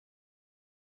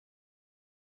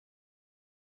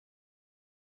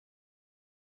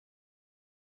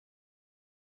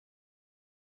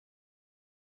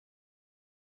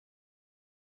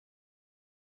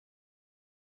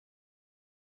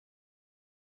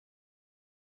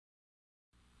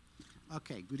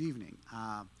Okay, good evening.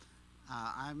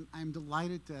 I'm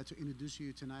delighted to introduce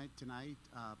you tonight,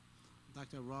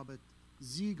 Dr. Robert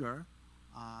Zieger,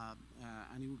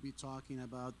 and he will be talking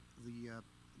about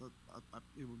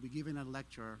he will be giving a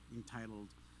lecture entitled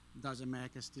 "Does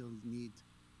America Still Need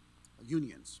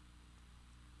Unions?"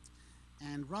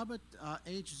 And Robert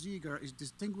H. Zieger is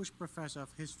Distinguished Professor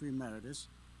of History Emeritus,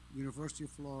 University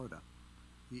of Florida.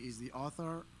 He is the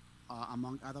author,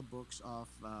 among other books, of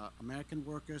American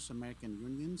Workers, American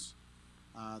Unions,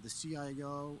 the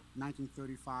CIO,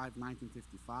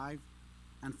 1935-1955,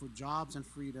 and For Jobs and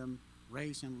Freedom,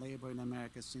 Race and Labor in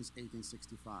America since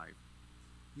 1865.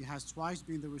 He has twice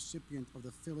been the recipient of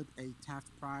the Philip A. Taft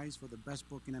Prize for the best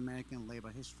book in American labor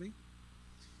history.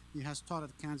 He has taught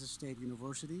at Kansas State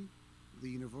University, the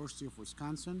University of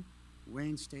Wisconsin,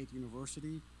 Wayne State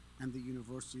University, and the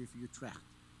University of Utrecht,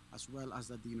 as well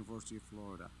as at the University of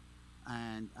Florida.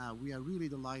 And we are really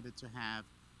delighted to have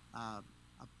a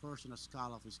person, a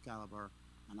scholar of his caliber,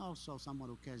 and also someone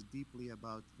who cares deeply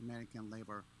about American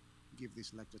labor, give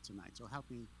this lecture tonight. So help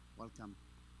me welcome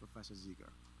Professor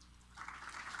Zieger.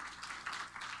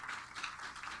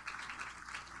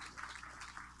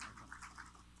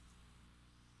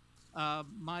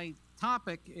 My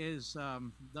topic is,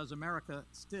 does America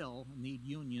still need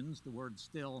unions? The word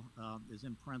still is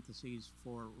in parentheses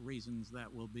for reasons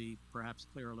that will be perhaps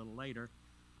clear a little later.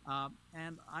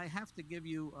 And I have to give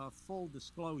you a full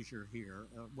disclosure here.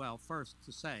 Well, first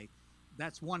to say,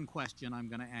 that's one question I'm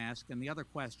going to ask. And the other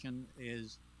question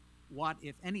is, what,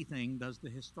 if anything, does the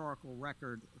historical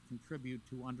record contribute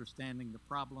to understanding the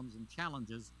problems and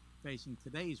challenges facing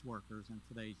today's workers and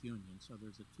today's unions? So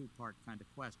there's a two-part kind of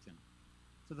question.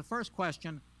 So the first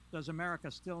question, does America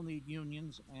still need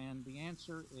unions? And the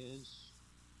answer is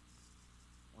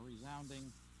a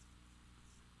resounding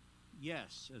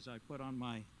yes, as I put on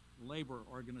my labor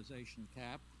organization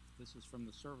cap. This is from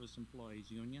the Service Employees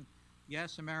Union.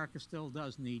 Yes, America still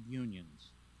does need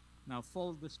unions. Now,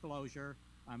 full disclosure,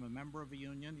 I'm a member of a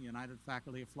union, the United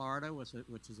Faculty of Florida,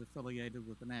 which is affiliated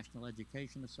with the National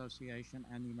Education Association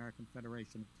and the American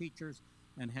Federation of Teachers,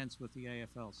 and hence with the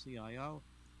AFL-CIO.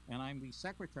 And I'm the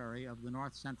secretary of the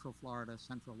North Central Florida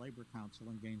Central Labor Council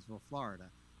in Gainesville, Florida.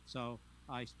 So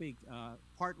I speak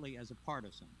partly as a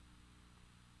partisan.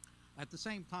 At the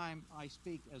same time, I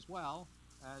speak as well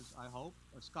as, I hope,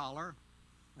 a scholar,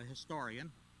 a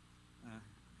historian,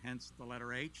 hence the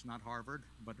letter H, not Harvard,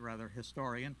 but rather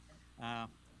historian.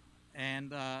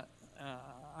 And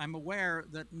I'm aware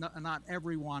that not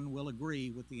everyone will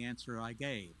agree with the answer I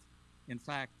gave. In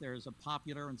fact, there's a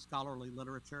popular and scholarly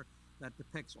literature that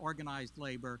depicts organized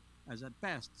labor as at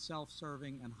best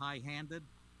self-serving and high-handed,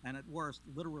 and at worst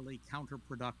literally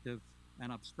counterproductive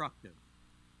and obstructive.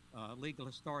 Legal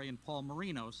historian Paul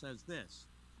Marino says this: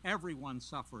 everyone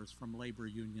suffers from labor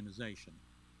unionization,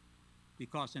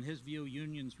 because in his view,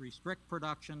 unions restrict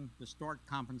production, distort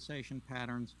compensation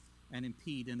patterns, and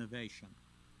impede innovation.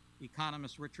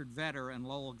 Economists Richard Vedder and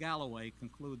Lowell Galloway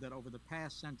conclude that over the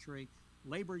past century,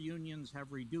 labor unions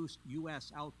have reduced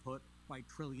U.S. output by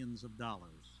trillions of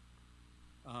dollars.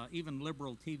 Even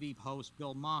liberal TV host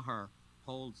Bill Maher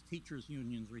holds teachers'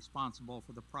 unions responsible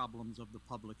for the problems of the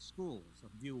public schools, a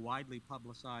view widely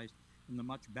publicized in the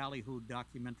much ballyhooed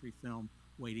documentary film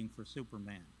Waiting for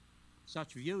Superman.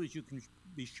 Such views, you can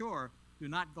be sure, do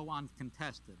not go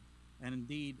uncontested, and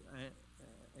indeed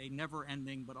a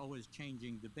never-ending but always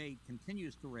changing debate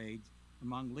continues to rage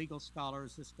among legal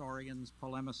scholars, historians,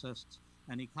 polemicists,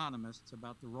 and economists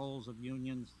about the roles of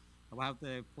unions, how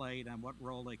they have played, and what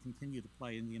role they continue to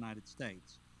play in the United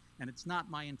States. And it's not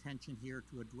my intention here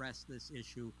to address this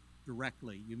issue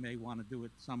directly. You may want to do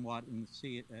it somewhat and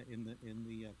see it in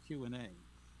the Q&A.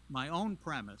 My own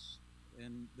premise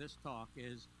in this talk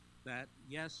is that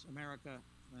yes, America.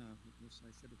 I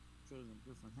should have chosen a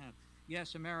different hat.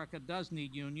 Yes, America does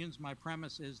need unions. My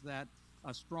premise is that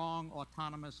a strong,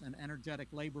 autonomous, and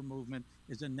energetic labor movement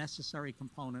is a necessary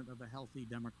component of a healthy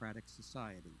democratic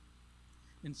society.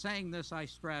 In saying this, I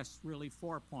stress really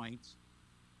 4 points.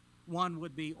 One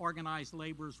would be organized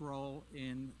labor's role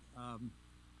in, I'm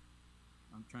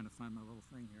trying to find my little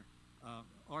thing here,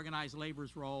 organized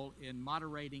labor's role in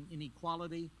moderating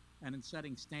inequality and in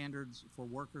setting standards for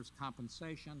workers'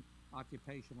 compensation,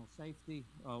 occupational safety.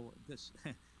 Oh, this,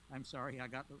 I'm sorry,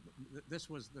 this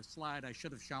was the slide I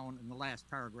should have shown in the last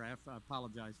paragraph. I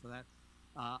apologize for that.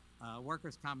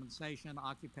 Workers' compensation,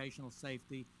 occupational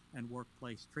safety, and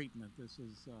workplace treatment. This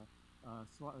is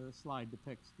this slide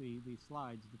depicts these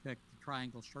slides depict the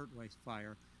Triangle Shirtwaist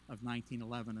Fire of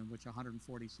 1911, in which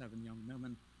 147 young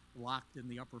women locked in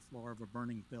the upper floor of a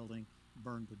burning building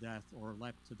burned to death or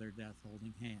leapt to their death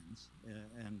holding hands.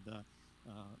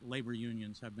 labor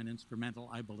unions have been instrumental,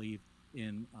 I believe,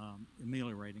 in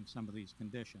ameliorating some of these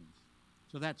conditions.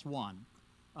 So that's one.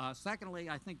 Secondly,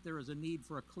 I think there is a need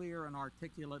for a clear and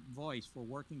articulate voice for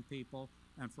working people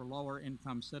and for lower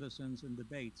income citizens in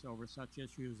debates over such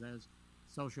issues as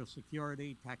Social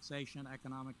Security, taxation,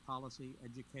 economic policy,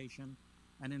 education,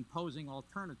 and imposing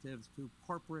alternatives to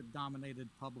corporate-dominated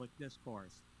public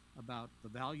discourse about the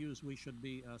values we should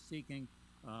be seeking,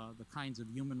 the kinds of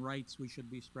human rights we should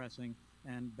be stressing,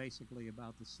 and basically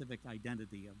about the civic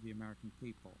identity of the American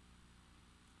people.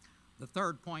 The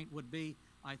third point would be,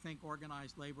 I think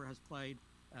organized labor has played,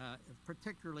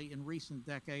 particularly in recent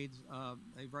decades, a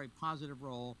very positive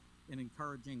role in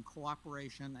encouraging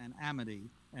cooperation and amity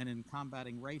and in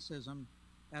combating racism,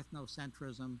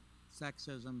 ethnocentrism,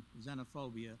 sexism,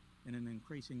 xenophobia in an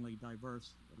increasingly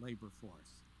diverse labor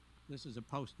force. This is a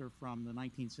poster from the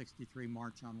 1963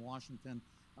 March on Washington,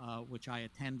 which I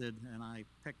attended, and I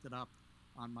picked it up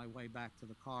on my way back to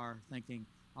the car thinking,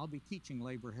 I'll be teaching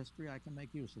labor history. I can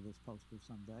make use of this poster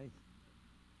someday.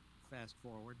 Fast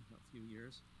forward a few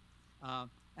years.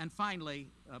 And finally,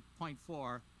 point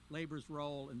 4, labor's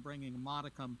role in bringing a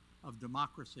modicum of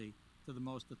democracy to the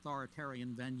most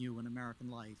authoritarian venue in American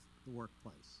life, the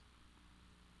workplace.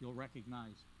 You'll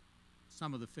recognize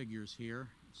some of the figures here.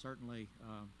 Certainly,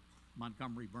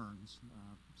 Montgomery Burns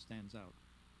stands out.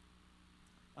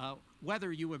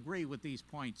 Whether you agree with these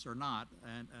points or not,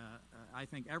 and I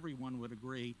think everyone would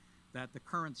agree that the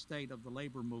current state of the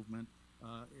labor movement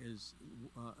is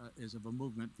of a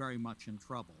movement very much in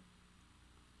trouble.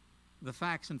 The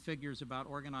facts and figures about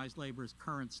organized labor's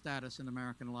current status in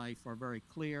American life are very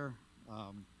clear.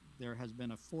 There has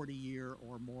been a 40-year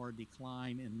or more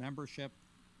decline in membership.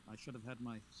 I should have had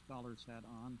my scholar's hat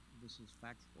on. This is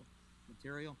factual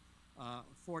material.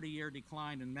 40-year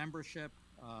decline in membership,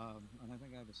 and I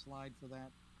think I have a slide for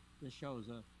that. This shows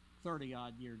a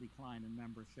 30-odd year decline in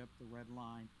membership, the red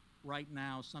line. Right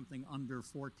now, something under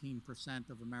 14%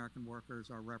 of American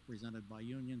workers are represented by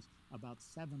unions, about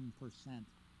 7%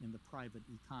 in the private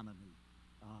economy.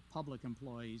 Public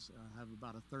employees have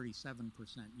about a 37%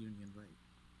 union rate.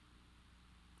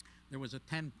 There was a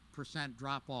 10%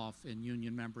 drop-off in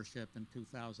union membership in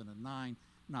 2009,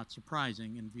 not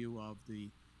surprising in view of the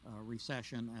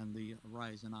recession and the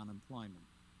rise in unemployment.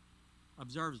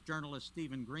 Observes journalist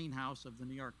Stephen Greenhouse of the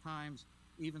New York Times,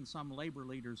 even some labor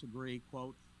leaders agree,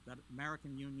 quote, that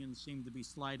American unions seem to be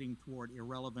sliding toward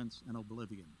irrelevance and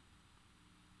oblivion.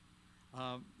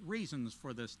 Reasons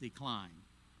for this decline.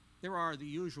 There are the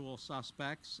usual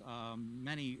suspects.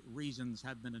 Many reasons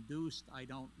have been adduced. I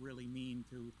don't really mean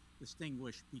to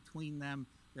distinguish between them.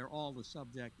 They're all the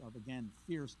subject of, again,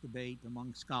 fierce debate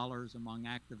among scholars, among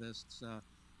activists,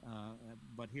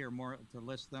 but here more to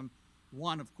list them.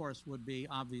 One, of course, would be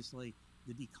obviously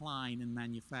the decline in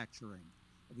manufacturing.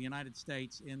 The United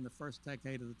States in the first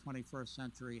decade of the 21st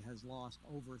century has lost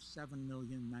over 7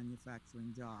 million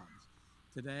manufacturing jobs.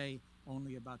 Today,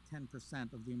 only about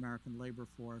 10% of the American labor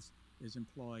force is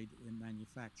employed in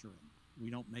manufacturing. We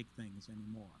don't make things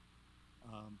anymore.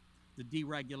 The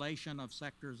deregulation of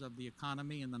sectors of the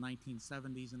economy in the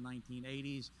 1970s and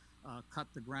 1980s cut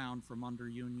the ground from under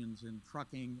unions in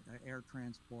trucking, air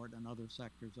transport, and other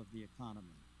sectors of the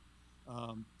economy.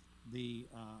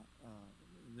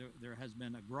 There has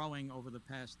been a growing over the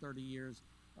past 30 years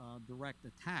direct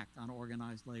attack on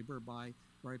organized labor by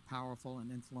very powerful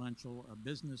and influential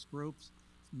business groups.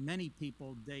 Many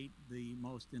people date the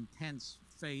most intense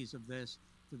phase of this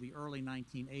to the early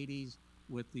 1980s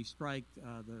with the strike,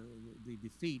 the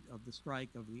defeat of the strike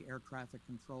of the air traffic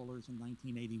controllers in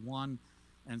 1981.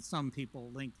 And some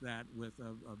people link that with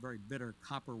a very bitter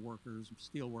copper workers,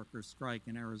 steel workers strike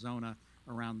in Arizona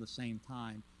around the same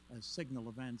time as signal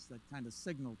events that kind of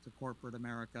signal to corporate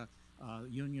America,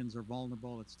 unions are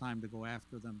vulnerable, it's time to go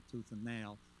after them tooth and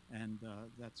nail, and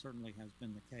that certainly has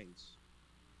been the case.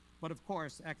 But of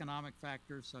course, economic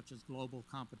factors such as global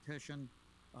competition,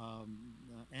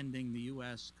 ending the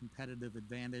U.S. competitive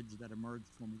advantage that emerged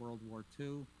from World War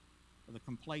II, the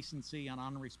complacency and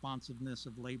unresponsiveness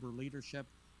of labor leadership.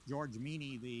 George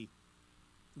Meany, the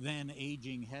then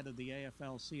aging head of the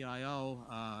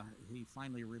AFL-CIO, he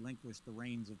finally relinquished the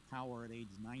reins of power at age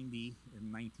 90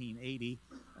 in 1980.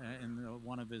 In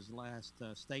one of his last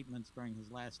statements during his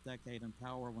last decade in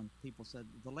power, when people said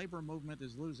the labor movement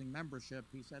is losing membership,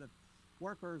 he said if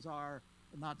workers are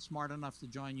not smart enough to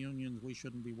join unions, we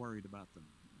shouldn't be worried about them.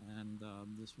 And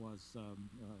this was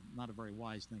not a very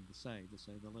wise thing to say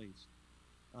the least.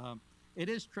 It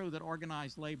is true that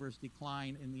organized labor's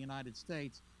decline in the United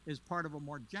States is part of a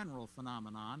more general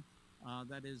phenomenon.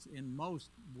 That is, in most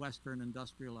Western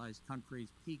industrialized countries,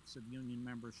 peaks of union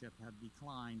membership have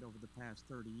declined over the past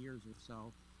 30 years or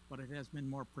so, but it has been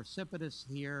more precipitous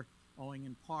here, owing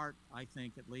in part, I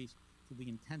think at least, to the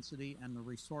intensity and the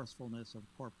resourcefulness of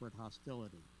corporate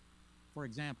hostility. For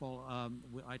example,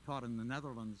 I taught in the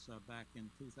Netherlands back in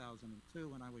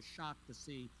 2002, and I was shocked to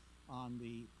see on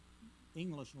the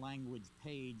English language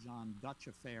page on Dutch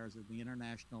affairs of the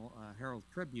International Herald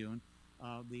Tribune,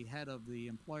 the head of the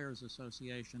Employers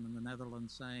Association in the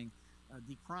Netherlands saying,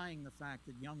 decrying the fact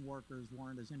that young workers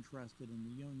weren't as interested in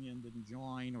the union, didn't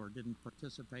join or didn't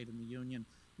participate in the union.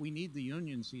 We need the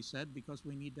unions, he said, because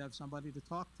we need to have somebody to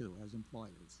talk to as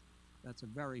employers. That's a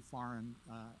very foreign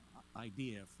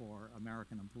idea for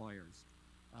American employers.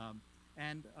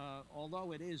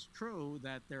 Although it is true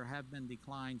that there have been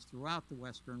declines throughout the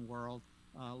Western world,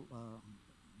 wait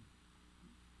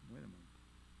a minute.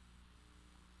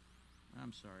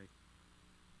 I'm sorry.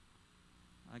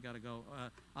 I got to go.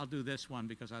 I'll do this one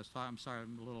because I'm sorry,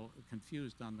 I'm a little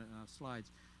confused on the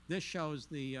slides. This shows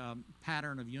the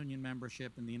pattern of union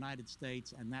membership in the United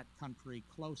States and that country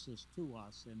closest to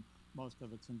us in most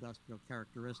of its industrial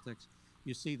characteristics.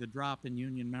 You see the drop in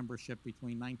union membership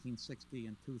between 1960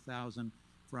 and 2000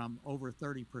 from over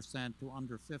 30% to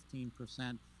under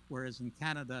 15%, whereas in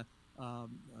Canada,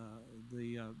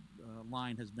 the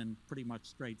line has been pretty much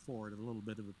straightforward, a little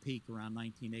bit of a peak around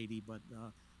 1980, but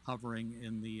hovering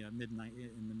in the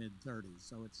mid-30s.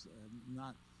 So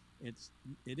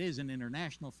it is an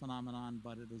international phenomenon,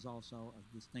 but it is also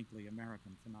a distinctly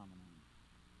American phenomenon.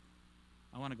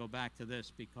 I want to go back to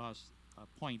this because a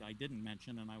point I didn't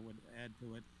mention, and I would add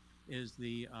to it, is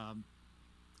the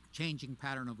changing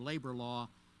pattern of labor law,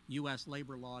 U.S.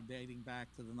 labor law dating back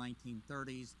to the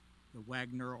 1930s. The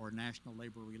Wagner or National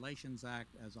Labor Relations Act,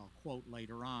 as I'll quote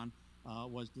later on,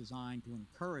 was designed to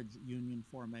encourage union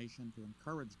formation, to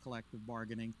encourage collective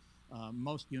bargaining.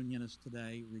 Most unionists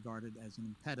today regard it as an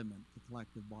impediment to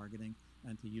collective bargaining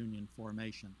and to union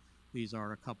formation. These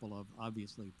are a couple of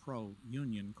obviously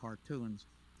pro-union cartoons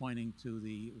pointing to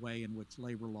the way in which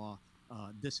labor law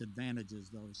disadvantages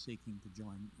those seeking to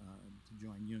join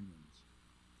unions.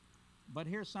 But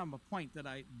here's a point that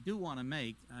I do want to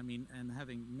make. I mean, and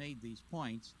having made these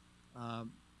points,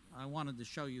 I wanted to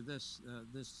show you this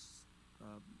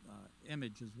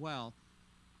image as well.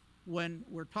 When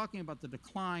we're talking about the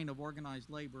decline of organized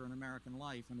labor in American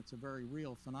life, and it's a very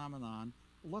real phenomenon,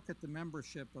 look at the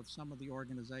membership of some of the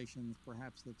organizations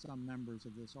perhaps that some members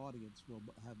of this audience will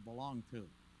have belonged to.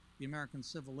 The American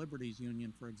Civil Liberties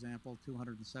Union, for example,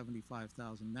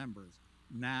 275,000 members.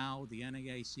 Now, the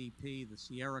NAACP, the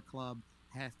Sierra Club,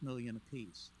 500,000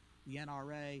 apiece. The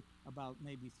NRA, about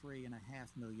maybe 3.5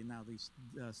 million. Now, these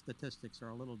statistics are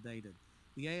a little dated.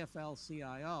 The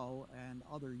AFL-CIO and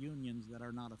other unions that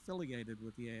are not affiliated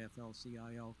with the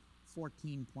AFL-CIO,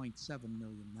 14.7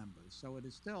 million members. So it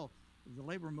is still, the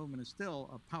labor movement is still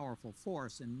a powerful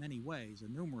force in many ways,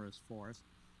 a numerous force.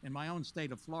 In my own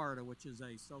state of Florida, which is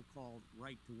a so-called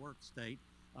right-to-work state,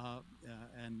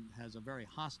 and has a very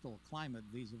hostile climate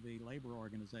vis-a-vis labor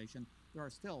organization, there are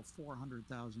still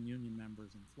 400,000 union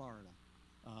members in Florida.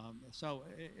 So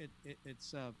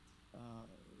it's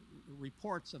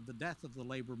reports of the death of the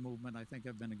labor movement, I think,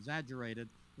 have been exaggerated.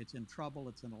 It's in trouble,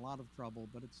 it's in a lot of trouble,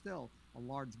 but it's still a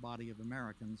large body of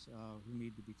Americans who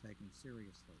need to be taken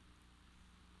seriously.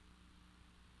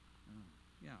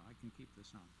 Yeah, I can keep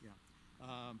this on,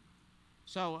 yeah.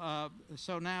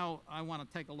 So now I want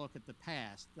to take a look at the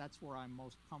past. That's where I'm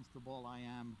most comfortable. I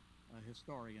am a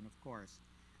historian, of course.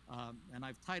 And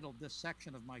I've titled this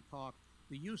section of my talk,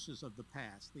 The Uses of the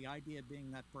Past, the idea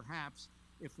being that perhaps,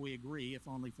 if we agree, if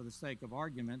only for the sake of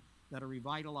argument, that a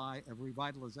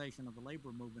revitalization of the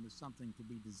labor movement is something to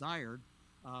be desired,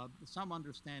 some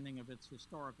understanding of its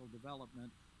historical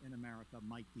development in America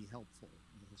might be helpful.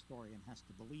 The historian has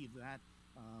to believe that,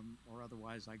 or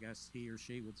otherwise I guess he or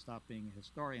she would stop being a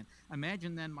historian.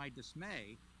 Imagine then my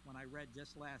dismay when I read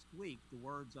just last week the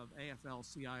words of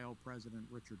AFL-CIO President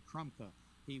Richard Trumka.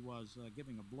 He was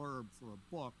giving a blurb for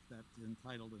a book that's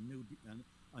entitled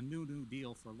A New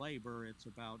Deal for Labor. It's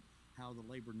about how the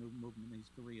labor movement needs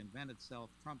to reinvent itself.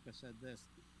 Trumka said this: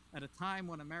 "At a time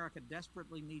when America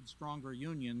desperately needs stronger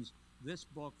unions, this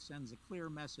book sends a clear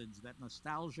message that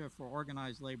nostalgia for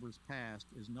organized labor's past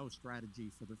is no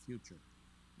strategy for the future."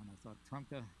 And I thought,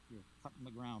 Trumka, you're cutting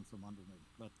the ground from under me,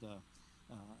 but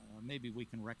maybe we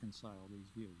can reconcile these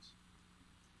views.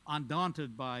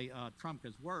 Undaunted by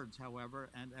Trumka's words, however,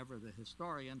 and ever the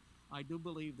historian, I do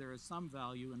believe there is some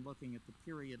value in looking at the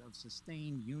period of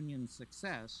sustained union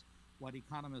success, what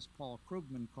economist Paul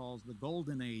Krugman calls the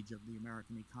golden age of the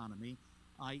American economy,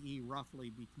 i.e. roughly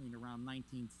between around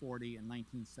 1940 and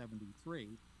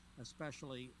 1973,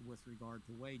 especially with regard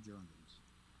to wage earners.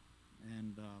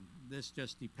 And this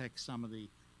just depicts some of the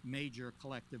major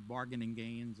collective bargaining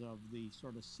gains of the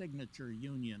sort of signature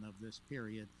union of this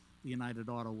period, the United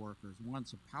Auto Workers,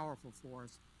 once a powerful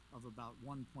force of about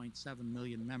 1.7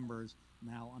 million members,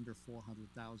 now under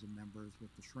 400,000 members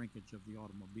with the shrinkage of the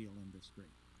automobile industry.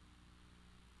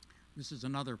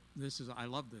 I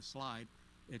love this slide.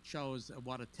 It shows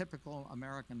what a typical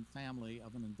American family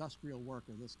of an industrial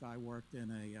worker, this guy worked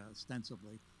in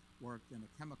ostensibly worked in a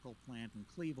chemical plant in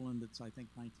Cleveland. It's, I think,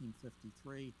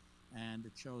 1953. And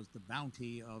it shows the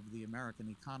bounty of the American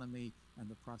economy and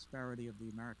the prosperity of the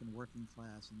American working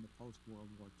class in the post-World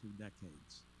War II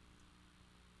decades.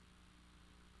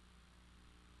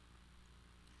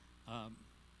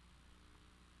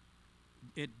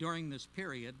 During this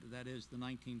period, that is the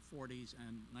 1940s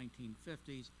and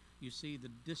 1950s, you see the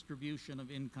distribution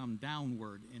of income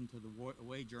downward into the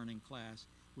wage-earning class,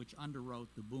 which underwrote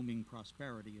the booming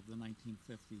prosperity of the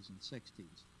 1950s and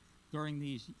 60s. During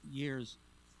these years,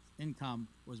 income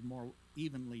was more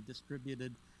evenly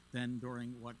distributed than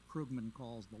during what Krugman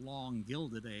calls the long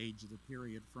Gilded Age, the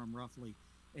period from roughly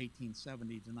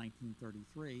 1870 to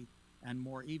 1933, and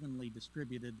more evenly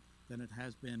distributed than it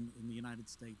has been in the United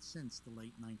States since the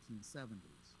late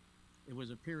 1970s. It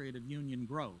was a period of union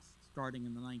growth, starting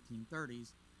in the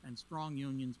 1930s, and strong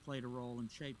unions played a role in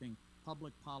shaping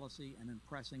public policy and in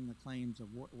pressing the claims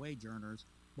of wage earners,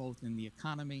 both in the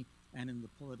economy and in the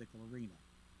political arena.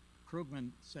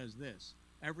 Krugman says this: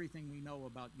 everything we know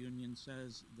about unions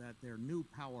says that their new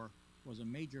power was a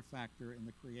major factor in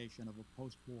the creation of a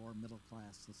post-war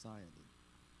middle-class society.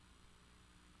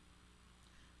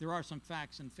 There are some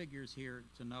facts and figures here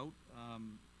to note.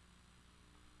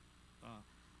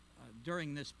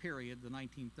 During this period, the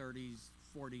 1930s,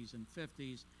 40s, and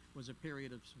 50s, was a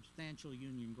period of substantial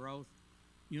union growth.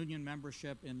 Union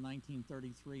membership in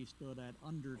 1933 stood at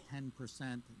under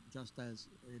 10%, just as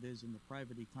it is in the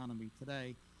private economy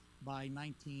today. By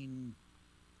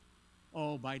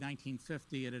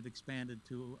 1950, it had expanded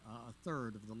to a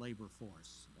third of the labor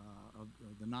force, of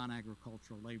the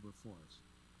non-agricultural labor force.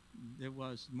 It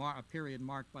was a period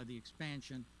marked by the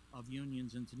expansion of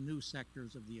unions into new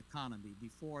sectors of the economy.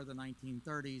 Before the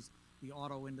 1930s, the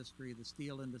auto industry, the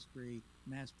steel industry,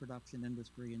 mass production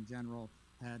industry in general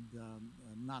had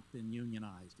not been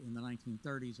unionized. In the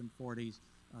 1930s and 40s,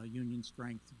 union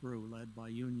strength grew, led by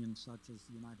unions such as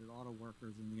the United Auto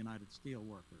Workers and the United Steel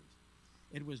Workers.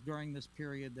 It was during this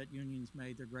period that unions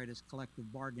made their greatest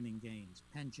collective bargaining gains: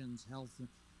 pensions, health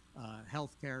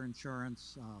care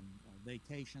insurance,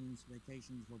 vacations.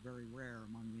 Vacations were very rare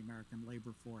among the American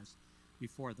labor force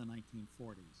before the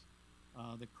 1940s.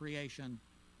 The creation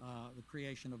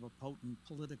of a potent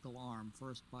political arm,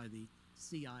 first by the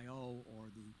CIO,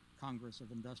 or the Congress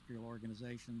of Industrial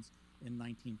Organizations, in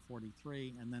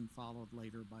 1943, and then followed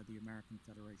later by the American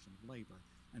Federation of Labor,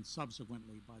 and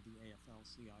subsequently by the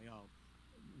AFL-CIO,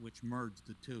 which merged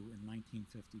the two in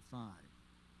 1955.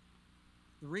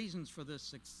 The reasons for this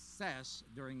success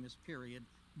during this period,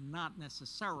 not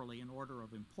necessarily in order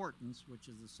of importance, which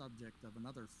is the subject of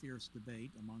another fierce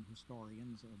debate among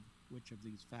historians of which of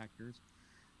these factors.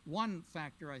 One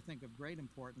factor I think of great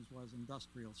importance was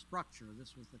industrial structure.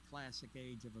 This was the classic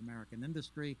age of American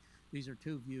industry. These are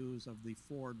two views of the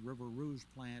Ford River Rouge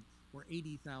plant, where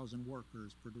 80,000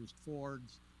 workers produced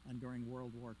Fords, and during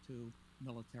World War II,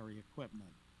 military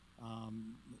equipment.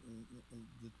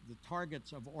 The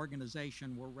targets of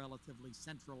organization were relatively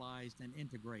centralized and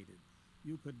integrated.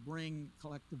 You could bring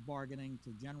collective bargaining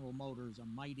to General Motors, a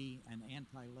mighty and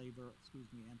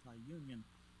anti-union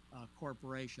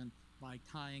corporation, by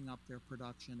tying up their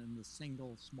production in the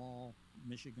single small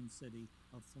Michigan city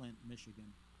of Flint,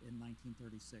 Michigan in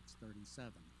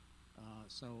 1936-37.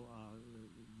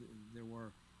 There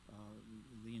were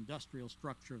the industrial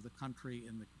structure of the country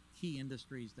and the key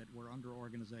industries that were under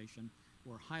organization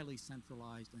were highly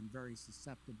centralized and very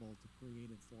susceptible to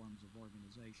creative forms of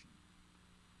organization.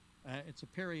 It's a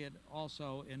period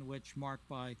also in which marked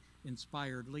by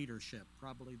inspired leadership.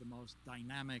 Probably the most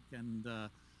dynamic and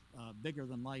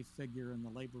bigger-than-life figure in the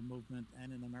labor movement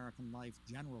and in American life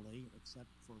generally, except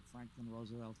for Franklin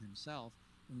Roosevelt himself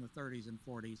in the 30s and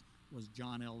 40s, was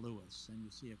John L. Lewis. And you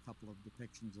see a couple of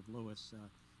depictions of Lewis.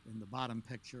 In the bottom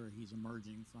picture, he's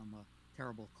emerging from a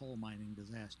terrible coal mining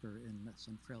disaster in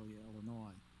Centralia,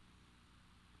 Illinois.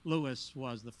 Lewis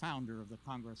was the founder of the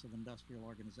Congress of Industrial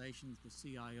Organizations, the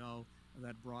CIO,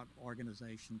 that brought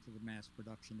organization to the mass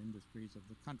production industries of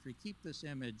the country. Keep this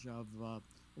image of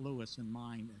Lewis in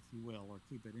mind, if you will, or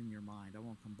keep it in your mind. I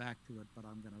won't come back to it, but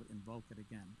I'm going to invoke it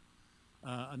again.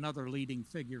 Another leading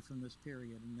figure from this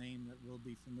period, a name that will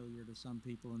be familiar to some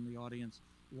people in the audience,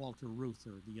 Walter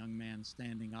Reuther, the young man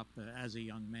standing up as a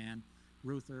young man.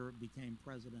 Reuther became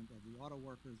president of the Auto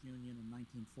Workers Union in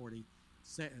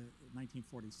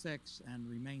 1946 and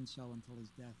remained so until his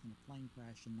death in a plane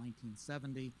crash in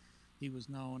 1970. He was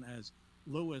known as,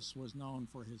 Lewis was known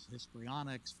for his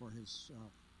histrionics, for his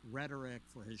rhetoric,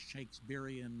 for his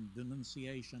Shakespearean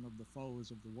denunciation of the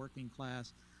foes of the working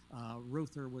class.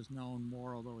 Reuther was known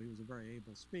more, although he was a very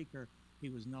able speaker, he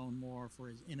was known more for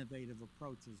his innovative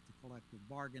approaches to collective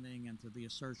bargaining and to the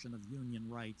assertion of union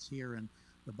rights. Here in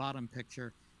the bottom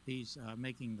picture, he's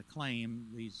making the claim,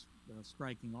 these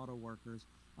striking auto workers,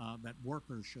 that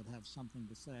workers should have something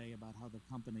to say about how the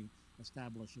company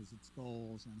establishes its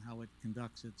goals and how it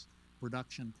conducts its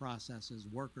production processes.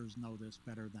 Workers know this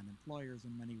better than employers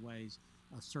in many ways,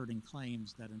 asserting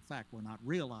claims that in fact were not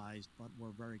realized but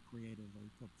were very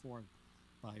creatively put forth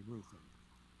by Reuther.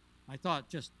 I thought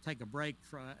just take a break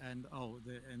and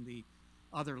the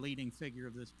other leading figure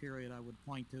of this period I would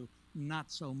point to, not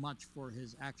so much for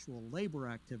his actual labor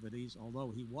activities,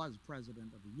 although he was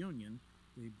president of a union,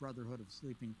 the Brotherhood of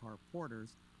Sleeping Car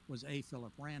Porters, was A.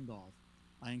 Philip Randolph.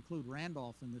 I include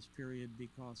Randolph in this period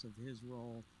because of his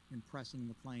role in pressing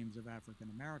the claims of African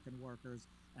American workers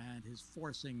and his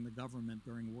forcing the government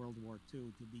during World War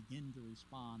II to begin to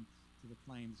respond to the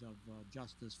claims of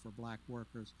justice for black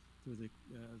workers through the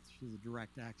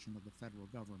direct action of the federal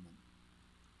government.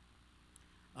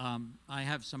 I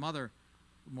have some other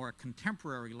more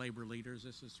contemporary labor leaders.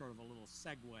 This is sort of a little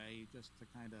segue just to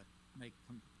kind of make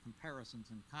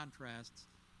comparisons and contrasts.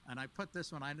 And I put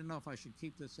this one, I didn't know if I should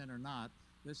keep this in or not.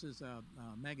 This is a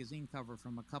magazine cover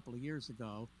from a couple of years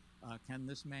ago. Can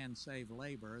this man save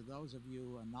labor? Those of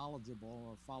you knowledgeable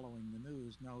or following the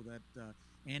news know that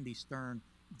Andy Stern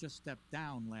just stepped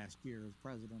down last year as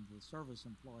president of the Service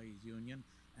Employees Union,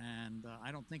 and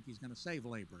I don't think he's going to save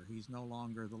labor. He's no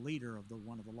longer the leader of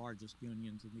one of the largest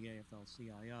unions in the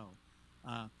AFL-CIO.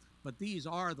 But these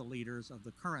are the leaders of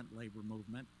the current labor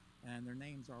movement, and their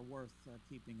names are worth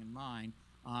keeping in mind.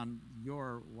 On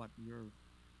your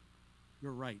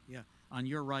right, yeah. On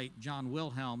your right, John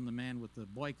Wilhelm, the man with the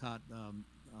boycott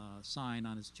sign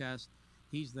on his chest.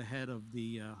 He's the head of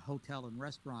the Hotel and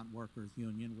Restaurant Workers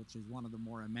Union, which is one of the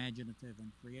more imaginative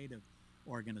and creative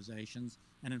organizations.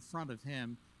 And in front of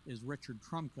him is Richard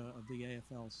Trumka of the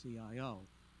AFL-CIO.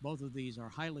 Both of these are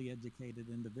highly educated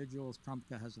individuals.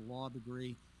 Trumka has a law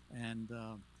degree, and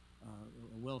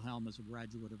Wilhelm is a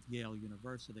graduate of Yale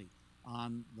University.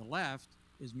 On the left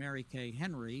is Mary Kay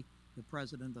Henry, the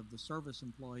president of the Service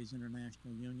Employees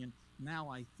International Union, now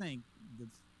I think the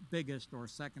biggest or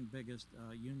second biggest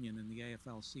union in the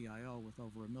AFL-CIO with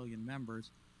over 1 million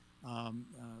members.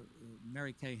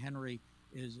 Mary Kay Henry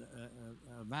is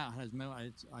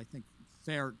it's, I think,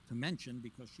 fair to mention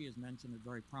because she has mentioned it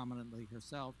very prominently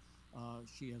herself.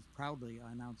 She has proudly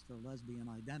announced her lesbian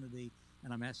identity,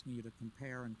 and I'm asking you to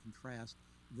compare and contrast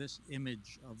this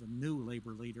image of a new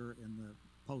labor leader in the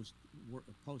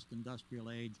post-industrial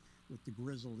age with the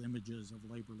grizzled images of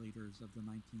labor leaders of the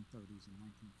 1930s and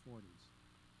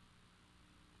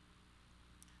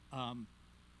 1940s.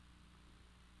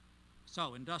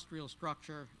 So industrial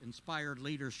structure, inspired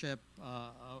leadership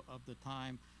of the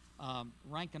time,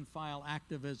 rank and file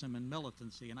activism and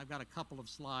militancy. And I've got a couple of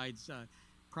slides.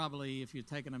 Probably if you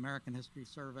take an American History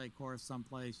Survey course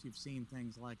someplace, you've seen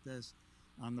things like this.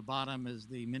 On the bottom is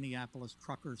the Minneapolis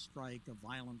trucker strike, a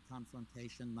violent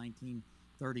confrontation,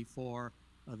 1934.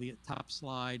 The top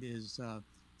slide is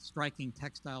striking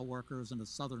textile workers in a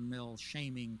southern mill,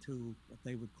 shaming two what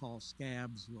they would call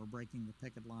scabs who are breaking the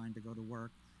picket line to go to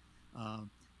work.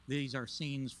 These are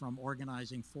scenes from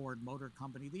organizing Ford Motor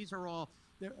Company. These are all,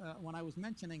 when I was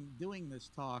doing this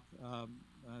talk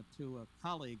to a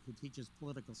colleague who teaches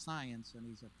political science, and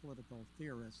he's a political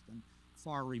theorist and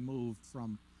far removed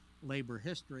from labor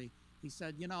history, he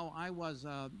said, you know, I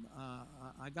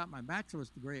got my bachelor's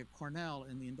degree at Cornell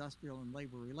in the Industrial and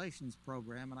Labor Relations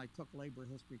program, and I took labor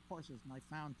history courses, and I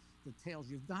found the tales.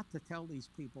 You've got to tell these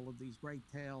people of these great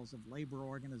tales of labor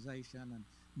organization and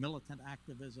militant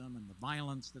activism and the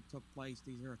violence that took place.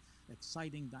 These are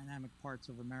exciting, dynamic parts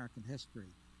of American history.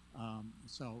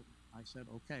 So I said,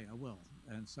 okay, I will.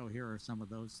 And so here are some of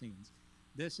those scenes.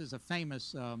 This is a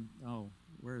famous,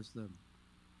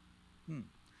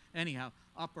 Anyhow,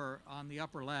 on the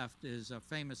upper left is a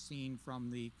famous scene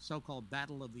from the so-called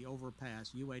Battle of the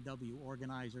Overpass, UAW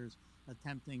organizers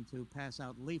attempting to pass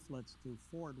out leaflets to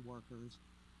Ford workers,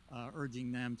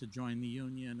 urging them to join the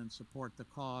union and support the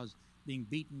cause, being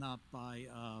beaten up by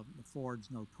Ford's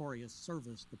notorious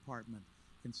service department,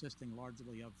 consisting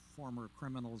largely of former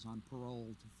criminals on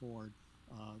parole to Ford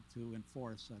to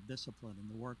enforce discipline in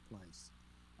the workplace.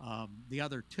 The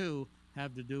other two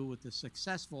have to do with the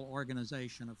successful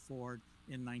organization of Ford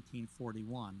in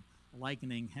 1941,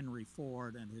 likening Henry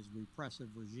Ford and his repressive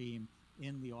regime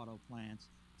in the auto plants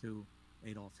to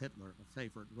Adolf Hitler, a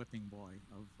favorite whipping boy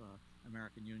of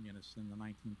American Unionists in the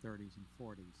 1930s and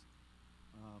 40s.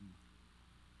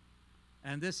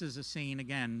 And this is a scene,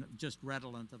 again, just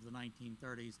redolent of the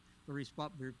 1930s, the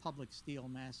Republic Steel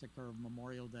Massacre of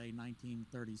Memorial Day,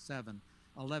 1937.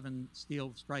 11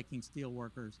 striking steel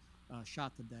workers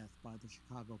shot to death by the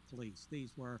Chicago police.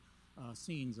 These were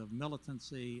scenes of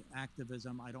militancy,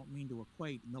 activism. I don't mean to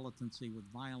equate militancy with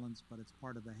violence, but it's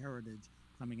part of the heritage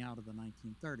coming out of the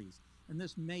 1930s. And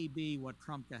this may be what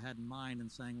Trumka had in mind in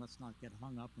saying, let's not get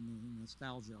hung up in the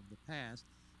nostalgia of the past,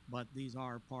 but these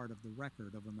are part of the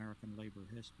record of American labor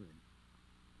history.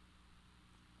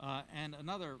 And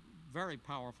another very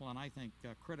powerful and I think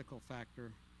critical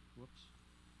factor, whoops,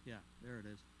 yeah, there it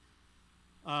is,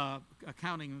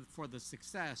 accounting for the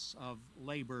success of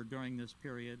labor during this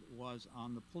period was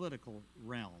on the political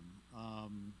realm.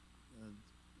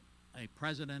 A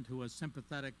president who was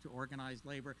sympathetic to organized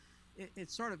labor.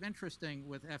 It's sort of interesting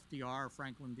with FDR,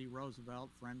 Franklin D. Roosevelt,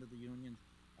 friend of the union.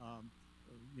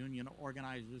 Union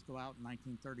organizers go out in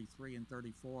 1933 and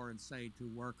 34 and say to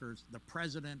workers, the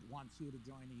president wants you to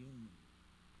join a union.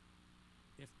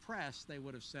 If pressed, they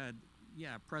would have said,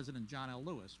 yeah, President John L.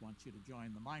 Lewis wants you to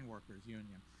join the mine workers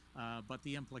union. But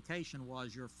the implication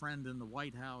was your friend in the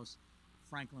White House,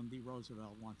 Franklin D.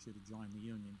 Roosevelt, wants you to join the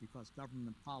union because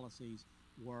government policies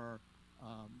were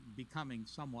becoming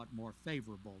somewhat more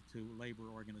favorable to labor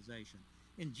organization.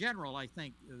 In general, I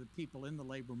think the people in the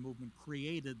labor movement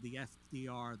created the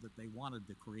FDR that they wanted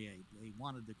to create. They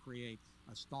wanted to create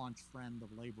a staunch friend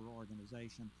of labor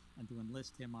organization and to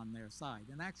enlist him on their side.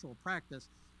 In actual practice,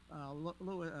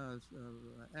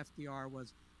 FDR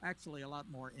was actually a lot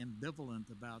more ambivalent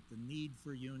about the need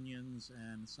for unions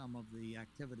and some of the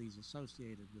activities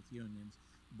associated with unions.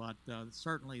 But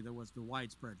certainly there was the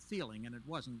widespread feeling, and it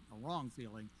wasn't a wrong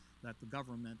feeling, that the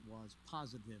government was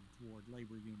positive toward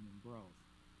labor union growth.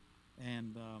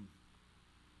 And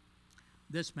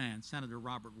this man, Senator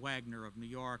Robert Wagner of New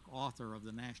York, author of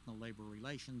the National Labor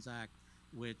Relations Act,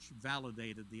 which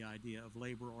validated the idea of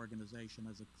labor organization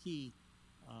as a key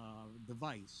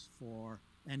device for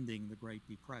ending the Great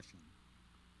Depression.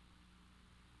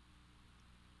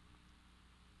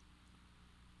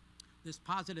 This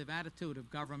positive attitude of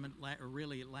government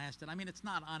really lasted. I mean, it's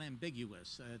not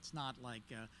unambiguous. It's not like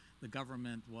the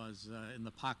government was in the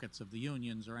pockets of the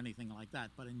unions or anything like that.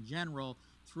 But in general,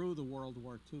 through the World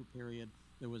War II period,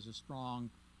 there was a strong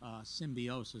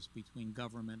symbiosis between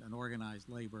government and organized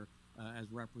labor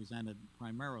as represented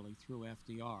primarily through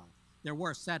FDR. There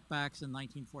were setbacks. In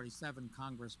 1947,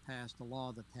 Congress passed a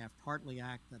law, the Taft-Hartley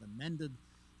Act, that amended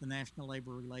the National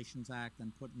Labor Relations Act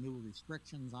and put new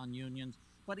restrictions on unions.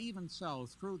 But even so,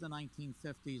 through the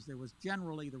 1950s, there was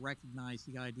generally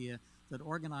the idea that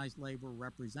organized labor,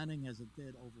 representing as it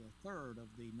did over a third of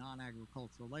the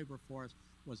non-agricultural labor force,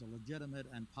 was a legitimate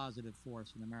and positive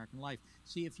force in American life.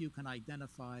 See if you can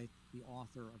identify the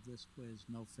author of this quiz.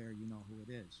 No fair, you know who it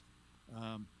is.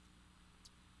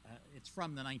 It's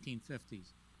from the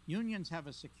 1950s. Unions have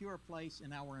a secure place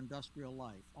in our industrial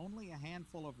life. Only a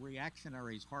handful of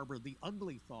reactionaries harbor the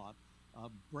ugly thought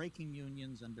of breaking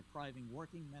unions and depriving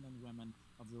working men and women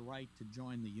of the right to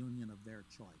join the union of their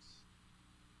choice.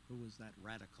 Who was that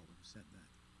radical who said that?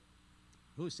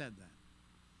 Who said that?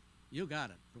 You got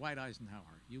it, Dwight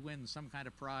Eisenhower. You win some kind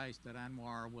of prize that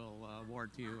Anouar will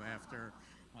award to you after.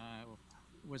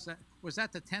 Was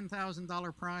that the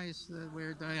 $10,000 prize?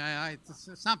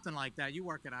 Something like that. You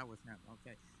work it out with him.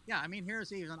 Okay. Yeah, I mean,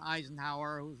 here's even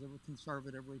Eisenhower, who's a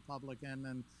conservative Republican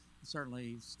and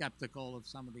certainly skeptical of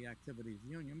some of the activities of the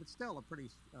union, but still a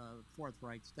pretty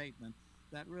forthright statement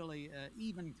that really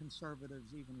even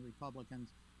conservatives, even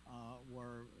Republicans,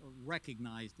 were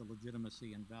recognized the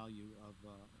legitimacy and value of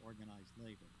organized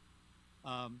labor.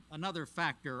 Another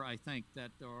factor, I think,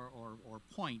 that or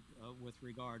point with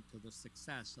regard to the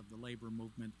success of the labor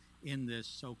movement in this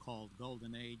so-called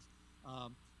golden age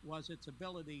was its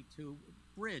ability to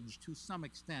bridge, to some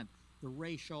extent, the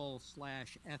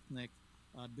racial/ethnic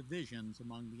divisions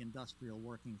among the industrial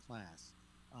working class.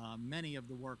 Many of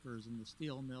the workers in the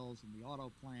steel mills and the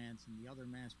auto plants and the other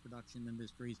mass production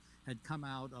industries had come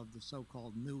out of the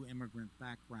so-called new immigrant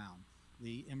background.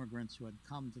 The immigrants who had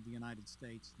come to the United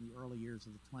States in the early years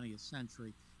of the 20th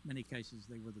century. In many cases,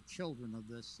 they were the children of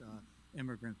this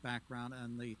immigrant background,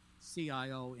 and the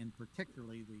CIO, in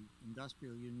particularly the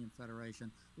Industrial Union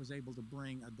Federation, was able to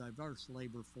bring a diverse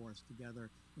labor force together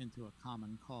into a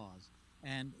common cause.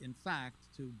 and in fact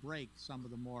to break some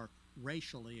of the more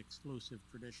racially exclusive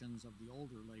traditions of the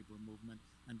older labor movement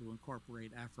and to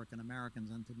incorporate African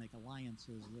Americans and to make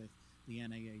alliances with the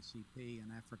NAACP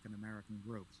and African American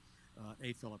groups.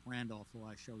 A. Philip Randolph, who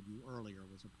I showed you earlier,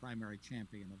 was a primary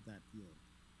champion of that view.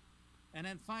 And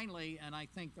then finally, and I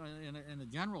think in a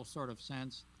general sort of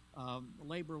sense,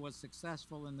 labor was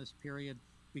successful in this period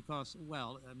because,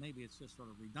 well, maybe it's just sort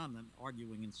of redundant,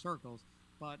 arguing in circles,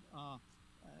 but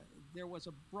there was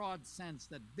a broad sense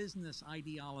that business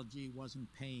ideology wasn't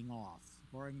paying off.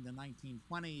 During the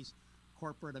 1920s,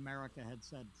 corporate America had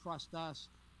said, trust us,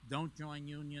 don't join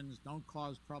unions, don't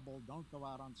cause trouble, don't go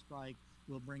out on strike,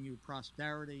 we'll bring you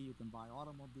prosperity, you can buy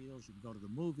automobiles, you can go to the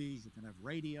movies, you can have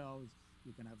radios,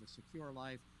 you can have a secure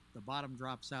life. The bottom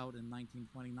drops out in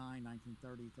 1929,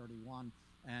 1930, 31,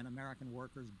 and American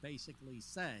workers basically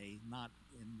say, not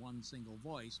in one single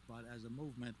voice, but as a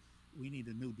movement, we need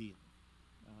a new deal.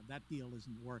 That deal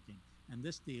isn't working. And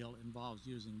this deal involves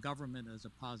using government as a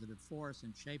positive force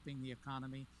in shaping the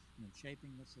economy and in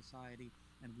shaping the society,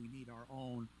 and we need our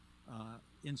own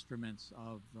instruments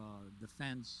of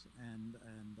defense and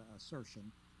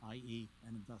assertion, i.e.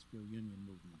 an industrial union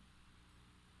movement.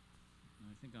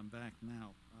 I think I'm back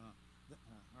now.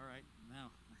 All right,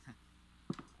 now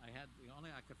the only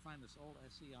I could find this old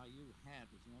SEIU hat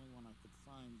was the only one I could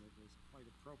find that was quite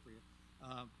appropriate.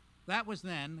 That was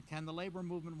then. Can the labor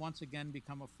movement once again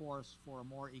become a force for a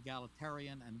more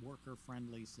egalitarian and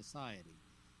worker-friendly society?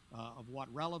 Of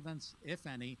what relevance, if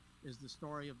any, is the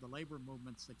story of the labor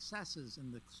movement's successes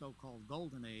in the so-called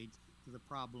golden age to the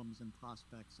problems and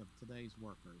prospects of today's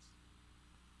workers?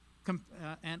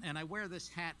 And I wear this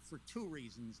hat for two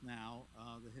reasons now.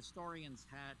 The historian's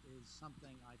hat is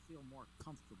something I feel more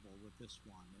comfortable with this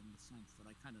one in the sense that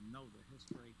I kind of know the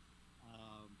history.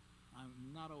 I'm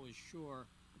not always sure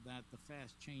that the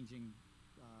fast-changing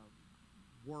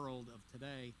world of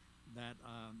today that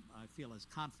I feel as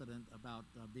confident about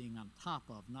being on top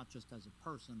of, not just as a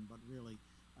person, but really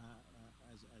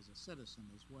as a citizen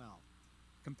as well.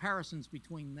 Comparisons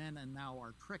between then and now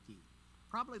are tricky.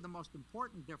 Probably the most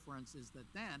important difference is that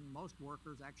then most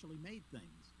workers actually made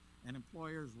things, and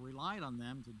employers relied on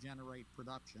them to generate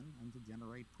production and to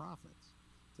generate profits.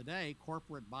 Today,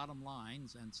 corporate bottom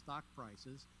lines and stock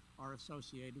prices are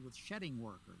associated with shedding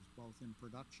workers, both in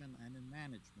production and in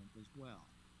management as well.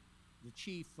 The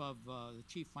chief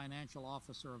financial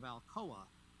officer of Alcoa,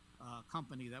 a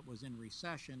company that was in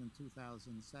recession in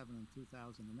 2007 and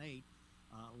 2008,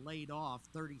 laid off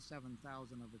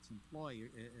 37,000 of its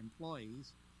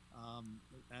employees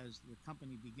as the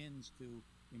company begins to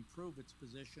improve its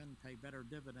position, pay better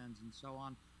dividends, and so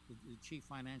on. The chief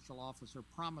financial officer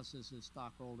promises his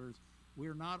stockholders,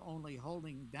 we're not only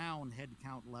holding down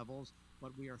headcount levels,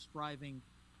 but we are striving,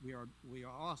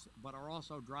 but are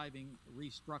also driving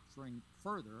restructuring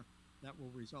further that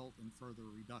will result in further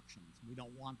reductions. We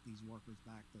don't want these workers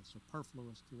back. They're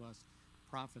superfluous to us.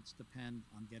 Profits depend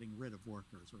on getting rid of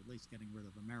workers, or at least getting rid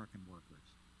of American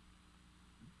workers.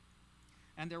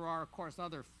 And there are, of course,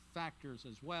 other factors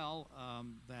as well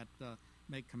that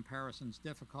make comparisons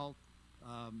difficult.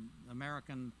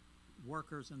 American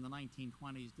workers in the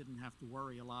 1920s didn't have to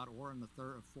worry a lot, or in the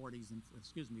 30s, 40s, and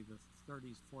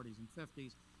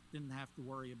 50s, didn't have to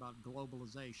worry about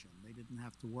globalization. They didn't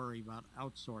have to worry about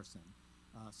outsourcing.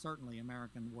 Certainly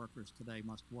American workers today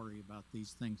must worry about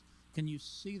these things. Can you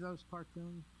see those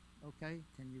cartoons? Okay.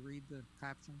 Can you read the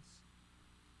captions?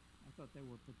 I thought they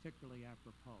were particularly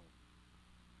apropos.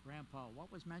 Grandpa,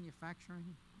 what was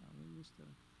manufacturing? We used to...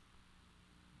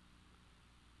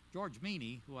 George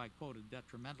Meany, who I quoted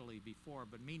detrimentally before,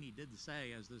 but Meany did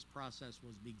say, as this process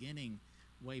was beginning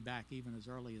way back even as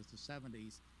early as the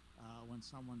 70s, when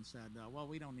someone said, well,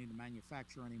 we don't need to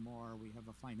manufacture anymore, we have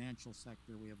a financial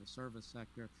sector, we have a service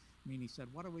sector. Meany said,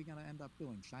 what are we going to end up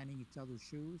doing, shining each other's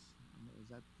shoes? Is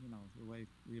that, the way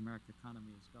the American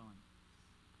economy is going?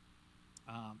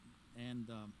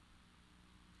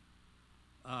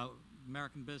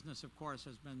 American business, of course,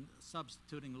 has been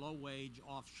substituting low-wage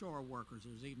offshore workers.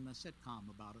 There's even a sitcom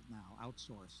about it now,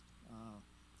 outsourced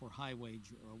for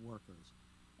high-wage workers.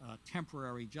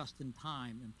 Temporary,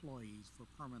 just-in-time employees for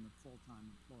permanent full-time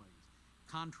employees.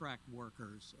 Contract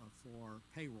workers for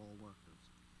payroll workers.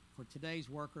 For today's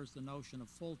workers, the notion of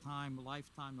full-time,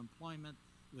 lifetime employment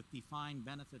with defined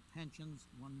benefit pensions,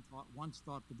 once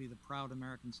thought to be the proud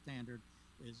American standard,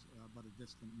 is but a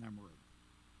distant memory.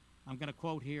 I'm going to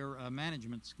quote here a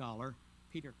management scholar,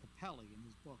 Peter Capelli, in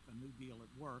his book, A New Deal at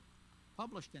Work,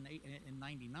 published in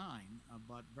 '99,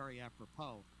 but very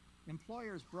apropos.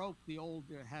 Employers broke the old,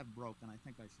 have broken, I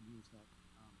think I should use that,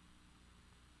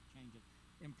 change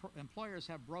it. Employers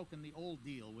have broken the old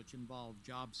deal, which involved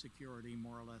job security,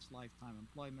 more or less lifetime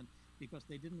employment, because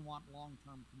they didn't want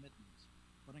long-term commitments.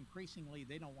 But increasingly,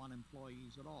 they don't want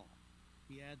employees at all.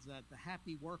 He adds that the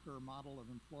happy worker model of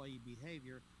employee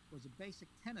behavior was a basic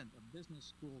tenet of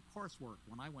business school coursework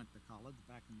when I went to college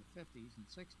back in the 50s and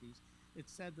 60s. It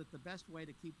said that the best way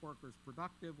to keep workers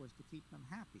productive was to keep them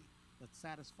happy, that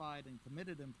satisfied and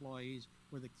committed employees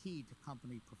were the key to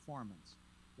company performance.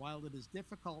 While it is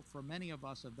difficult for many of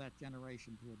us of that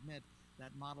generation to admit,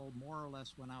 that model more or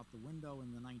less went out the window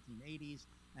in the 1980s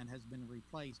and has been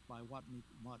replaced by what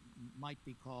might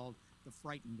be called the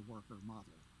frightened worker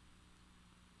model.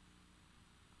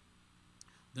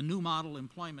 The new model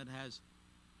employment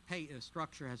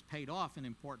structure has paid off in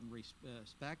important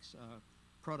respects.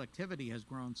 Productivity has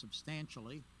grown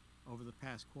substantially over the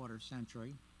past quarter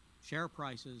century. Share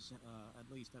prices, at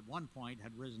least at one point,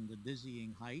 had risen to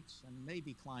dizzying heights and may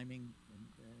be climbing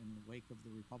in the wake of the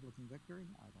Republican victory.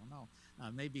 I don't know.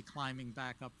 May be climbing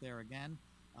back up there again.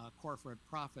 Corporate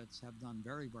profits have done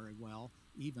very, very well,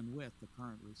 even with the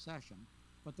current recession.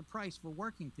 But the price for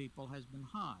working people has been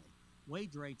high.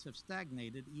 Wage rates have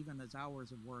stagnated even as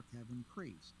hours of work have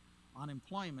increased.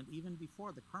 Unemployment, even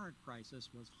before the current crisis,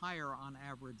 was higher on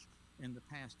average in the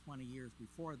past 20 years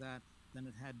before that than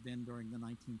it had been during the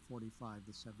 1945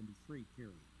 to 73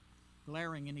 period.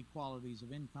 Glaring inequalities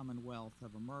of income and wealth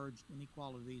have emerged,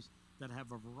 inequalities that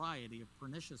have a variety of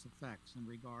pernicious effects in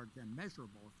regard and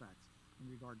measurable effects in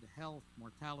regard to health,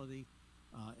 mortality,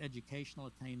 educational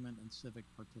attainment, and civic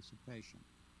participation.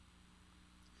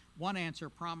 One answer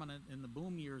prominent in the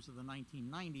boom years of the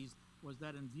 1990s was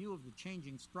that in view of the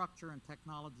changing structure and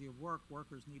technology of work,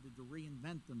 workers needed to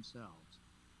reinvent themselves.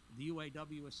 The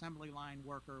UAW assembly line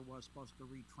worker was supposed to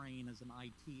retrain as an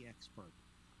IT expert.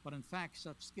 But in fact,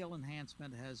 such skill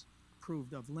enhancement has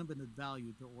proved of limited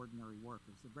value to ordinary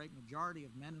workers. The great majority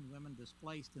of men and women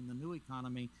displaced in the new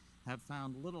economy have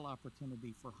found little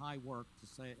opportunity for high work,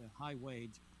 high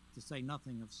wage, to say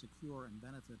nothing of secure and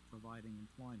benefit-providing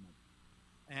employment.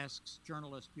 Asks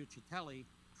journalist Bucciatelli,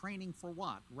 training for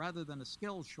what? Rather than a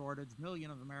skills shortage,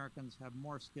 millions of Americans have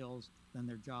more skills than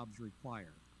their jobs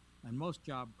require. And most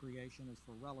job creation is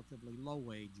for relatively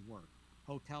low-wage work.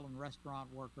 Hotel and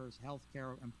restaurant workers,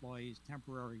 healthcare employees,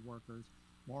 temporary workers.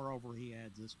 Moreover, he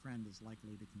adds, this trend is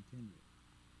likely to continue.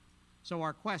 So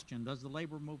our question, does the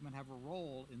labor movement have a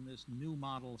role in this new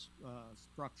model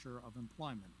structure of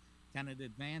employment? Can it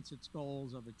advance its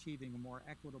goals of achieving a more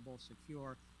equitable,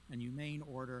 secure, and humane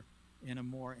order in a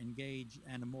more engaged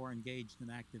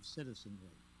and active citizenry?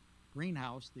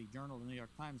 Greenhouse, the New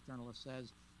York Times journalist,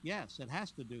 says, yes, it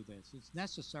has to do this. It's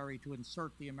necessary to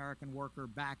insert the American worker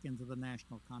back into the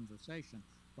national conversation,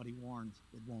 but he warns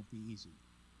it won't be easy.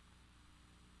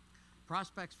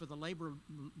 Prospects for the labor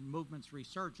movement's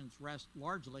resurgence rest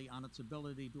largely on its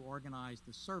ability to organize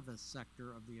the service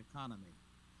sector of the economy.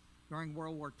 During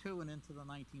World War II and into the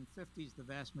 1950s, the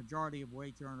vast majority of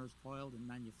wage earners toiled in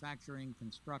manufacturing,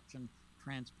 construction,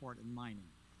 transport, and mining.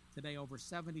 Today, over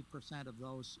 70% of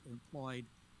those employed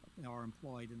are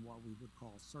employed in what we would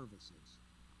call services.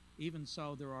 Even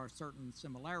so, there are certain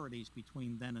similarities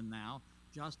between then and now.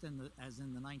 Just as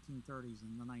in the 1930s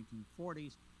and the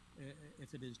 1940s,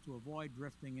 if it is to avoid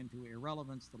drifting into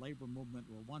irrelevance, the labor movement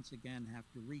will once again have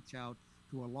to reach out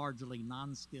to a largely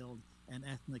non-skilled and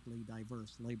ethnically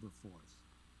diverse labor force.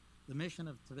 The mission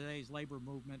of today's labor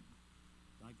movement,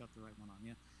 I got the right one on,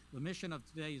 yeah. The mission of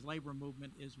today's labor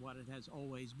movement is what it has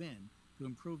always been, to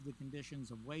improve the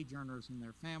conditions of wage earners and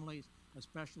their families,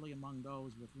 especially among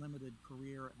those with limited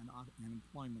career and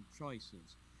employment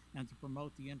choices, and to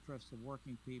promote the interests of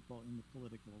working people in the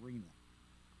political arena.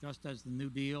 Just as the New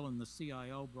Deal and the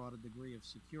CIO brought a degree of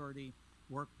security,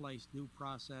 workplace due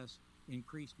process,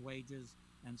 increased wages,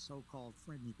 and so-called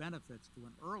fringe benefits to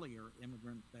an earlier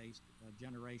immigrant-based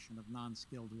generation of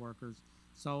non-skilled workers,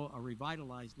 so a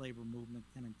revitalized labor movement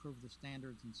can improve the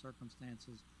standards and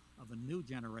circumstances of a new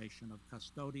generation of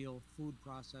custodial, food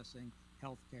processing,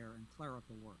 healthcare, and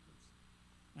clerical workers.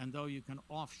 And though you can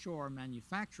offshore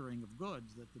manufacturing of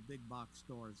goods that the big box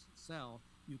stores sell,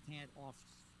 you can't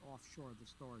offshore the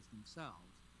stores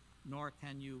themselves, nor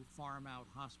can you farm out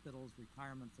hospitals,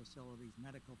 retirement facilities,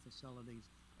 medical facilities,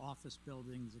 office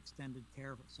buildings, extended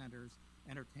care centers,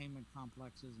 entertainment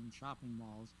complexes, and shopping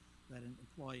malls that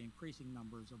employ increasing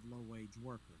numbers of low-wage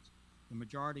workers, the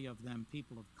majority of them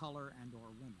people of color and or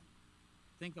women.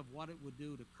 Think of what it would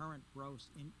do to current gross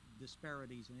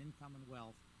disparities in income and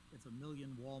wealth if 1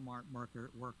 million Walmart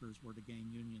workers were to gain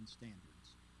union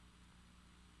standards.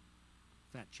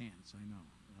 Fat chance, I know.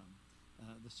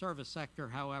 The service sector,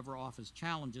 however, offers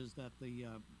challenges that the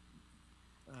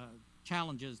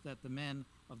challenges that the men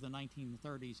of the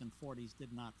 1930s and 40s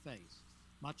did not face.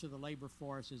 Much of the labor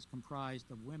force is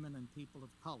comprised of women and people of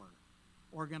color.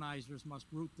 Organizers must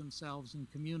root themselves in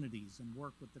communities and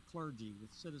work with the clergy,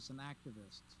 with citizen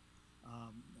activists.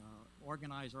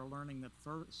 Organizers are learning that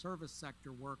service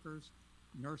sector workers,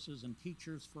 nurses and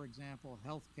teachers, for example,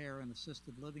 healthcare and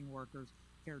assisted living workers,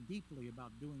 care deeply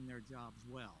about doing their jobs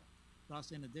well.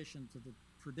 Thus, in addition to the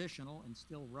traditional and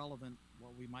still relevant,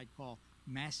 what we might call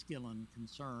masculine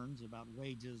concerns about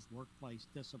wages, workplace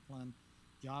discipline,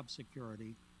 job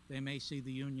security, they may see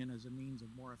the union as a means of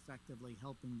more effectively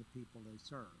helping the people they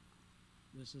serve.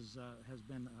 This has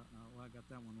been, well, I got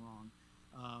that one wrong.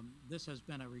 This has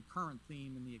been a recurrent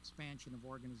theme in the expansion of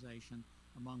organization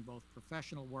among both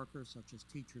professional workers, such as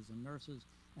teachers and nurses,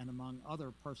 and among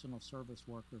other personal service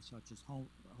workers, such as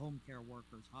home care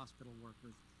workers, hospital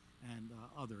workers, and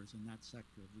others in that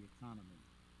sector of the economy.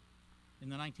 In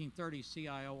the 1930s,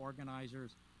 CIO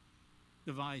organizers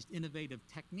devised innovative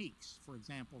techniques. For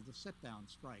example, the sit-down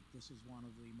strike. This is one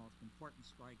of the most important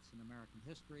strikes in American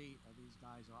history. These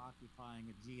guys are occupying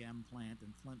a GM plant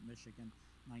in Flint, Michigan,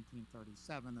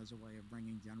 1937, as a way of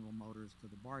bringing General Motors to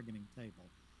the bargaining table.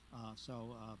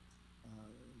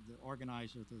 The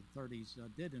organizers of the 30s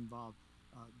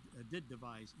did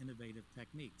devise innovative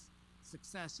techniques.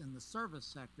 Successes in the service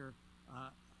sector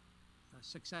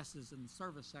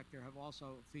have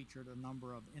also featured a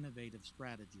number of innovative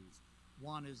strategies.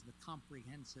 One is the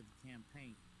comprehensive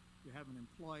campaign. You have an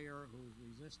employer who is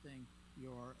resisting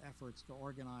your efforts to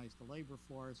organize the labor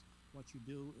force. What you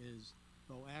do is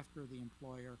go after the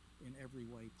employer in every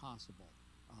way possible.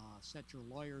 Set your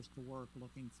lawyers to work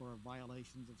looking for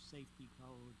violations of safety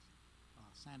codes,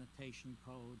 sanitation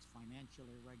codes, financial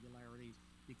irregularities.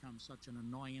 Become such an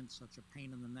annoyance, such a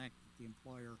pain in the neck that the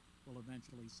employer will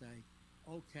eventually say,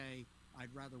 okay,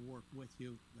 I'd rather work with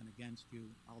you than against you.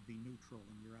 I'll be neutral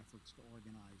in your efforts to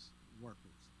organize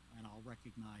workers, and I'll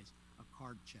recognize a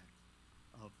card check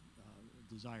of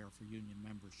desire for union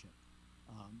membership.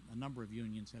 A number of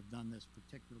unions have done this,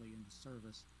 particularly in the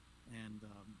service and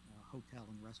hotel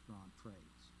and restaurant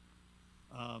trades.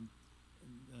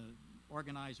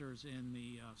 Organizers in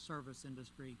the service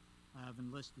industry have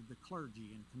enlisted the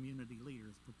clergy and community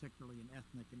leaders, particularly in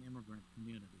ethnic and immigrant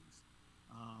communities.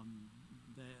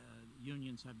 The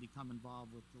unions have become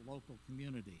involved with the local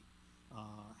community,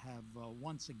 have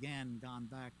once again gone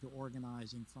back to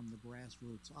organizing from the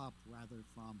grassroots up rather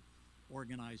from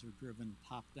organizer-driven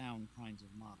top-down kinds of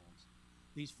models.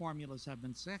 These formulas have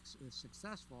been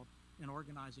successful in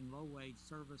organizing low-wage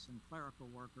service and clerical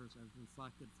workers, as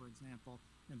reflected, for example,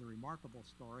 in the remarkable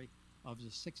story of the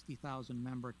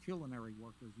 60,000-member Culinary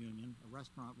Workers Union, a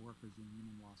restaurant workers union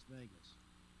in Las Vegas.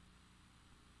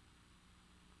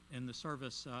 In the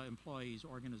Service Employees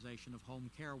Organization of Home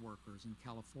Care Workers in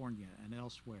California and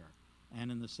elsewhere,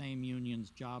 and in the same union's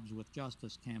Jobs with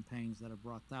Justice campaigns that have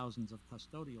brought thousands of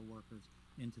custodial workers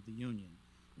into the union.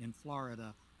 In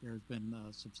Florida, there's been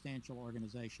substantial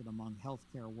organization among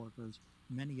healthcare workers,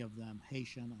 many of them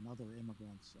Haitian and other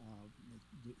immigrants,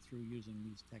 through using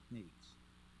these techniques.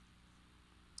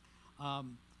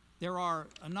 There are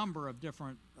a number of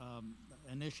different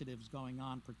initiatives going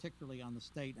on, particularly on the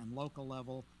state and local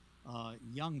level.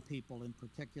 Young people in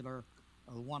particular,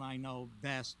 the one I know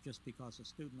best just because a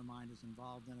student of mine is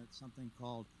involved in it, something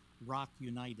called Rock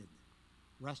United,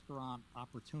 Restaurant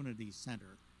Opportunity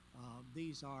Center.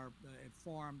 These are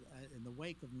formed in the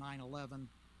wake of 9/11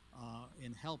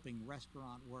 in helping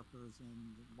restaurant workers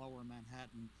in lower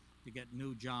Manhattan to get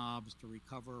new jobs, to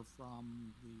recover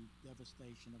from the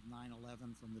devastation of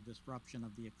 9/11, from the disruption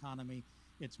of the economy.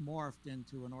 It's morphed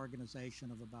into an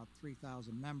organization of about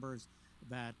 3,000 members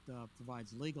that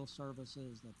provides legal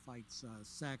services, that fights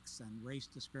sex and race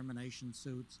discrimination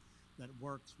suits, that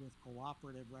works with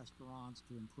cooperative restaurants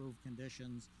to improve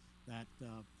conditions, that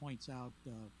points out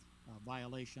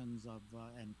violations of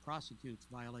and prosecutes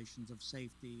violations of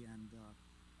safety and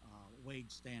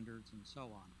wage standards and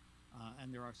so on.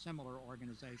 And there are similar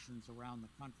organizations around the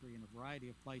country in a variety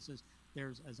of places.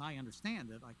 There's, as I understand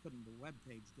it, the web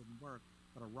page didn't work,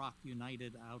 but a Rock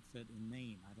United outfit in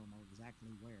Maine. I don't know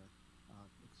exactly where.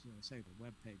 Say the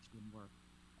web page didn't work.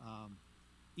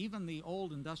 Even the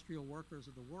old industrial workers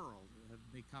of the world have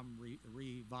become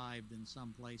revived in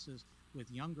some places, with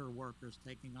younger workers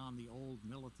taking on the old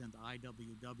militant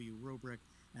IWW rubric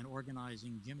and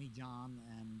organizing Jimmy John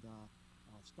and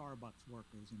Starbucks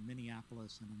workers in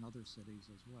Minneapolis and in other cities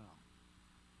as well.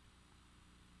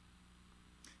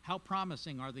 How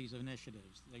promising are these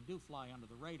initiatives? They do fly under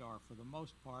the radar for the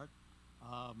most part,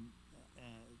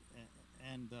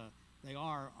 and they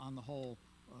are, on the whole,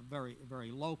 very,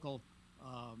 very local.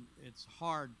 it's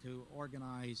hard to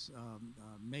organize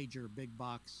major big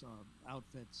box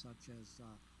outfits such as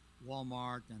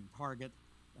Walmart and Target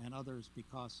and others,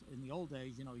 because in the old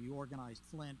days, you know, you organized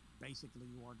Flint, basically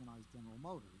you organized General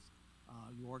Motors.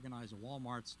 You organize a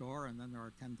Walmart store, and then there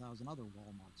are 10,000 other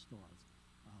Walmart stores.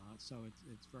 So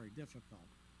it's very difficult.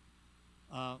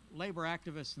 Labor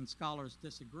activists and scholars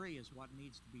disagree as what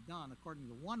needs to be done. According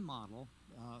to one model,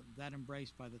 that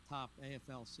embraced by the top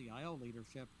AFL-CIO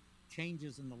leadership,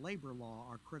 changes in the labor law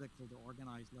are critical to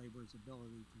organized labor's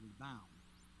ability to rebound.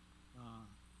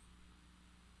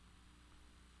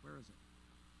 Where is it?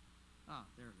 Ah,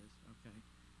 there it is. Okay.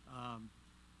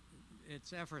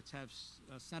 Its efforts have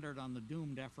centered on the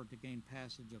doomed effort to gain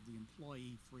passage of the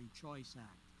Employee Free Choice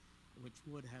Act, which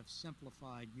would have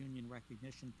simplified union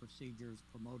recognition procedures,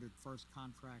 promoted first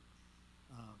contract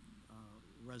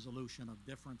resolution of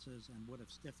differences, and would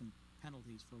have stiffened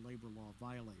penalties for labor law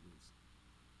violators.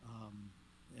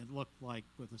 It looked like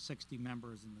with the 60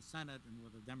 members in the Senate and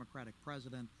with a Democratic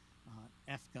president,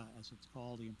 EFCA, as it's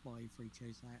called, the Employee Free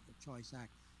Choice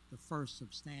Act, the first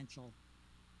substantial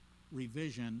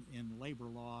revision in labor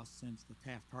law since the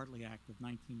Taft-Hartley Act of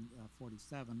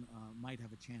 1947 might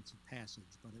have a chance of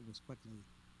passage, but it was quickly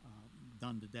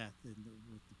done to death with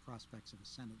the prospects of a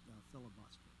Senate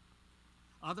filibuster.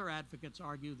 Other advocates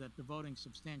argue that devoting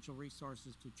substantial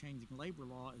resources to changing labor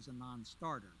law is a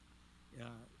non-starter.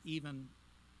 Even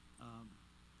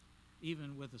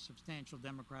with a substantial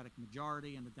Democratic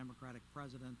majority and a Democratic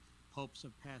president, hopes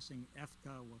of passing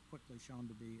EFCA were quickly shown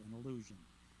to be an illusion.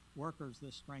 Workers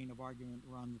this strain of argument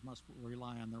runs must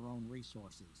rely on their own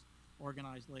resources.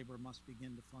 Organized labor must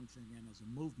begin to function again as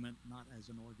a movement, not as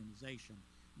an organization,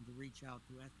 and to reach out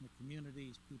to ethnic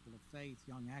communities, people of faith,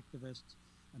 young activists,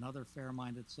 and other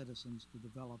fair-minded citizens to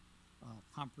develop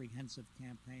comprehensive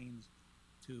campaigns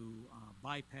to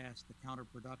bypass the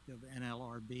counterproductive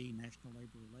NLRB, National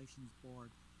Labor Relations Board,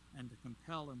 and to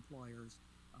compel employers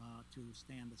to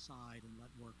stand aside and let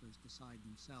workers decide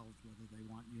themselves whether they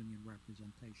want union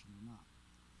representation or not.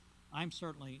 I'm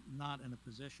certainly not in a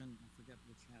position, I forget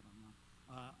which hat I'm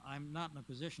on, I'm not in a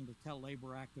position to tell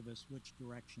labor activists which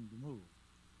direction to move.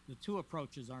 The two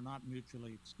approaches are not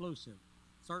mutually exclusive.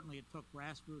 Certainly it took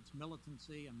grassroots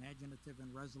militancy, imaginative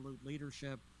and resolute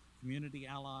leadership, community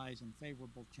allies, and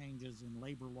favorable changes in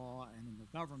labor law and in the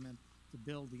government to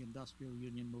build the industrial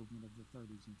union movement of the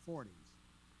 30s and 40s.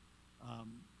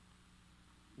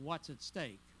 What's at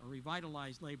stake? A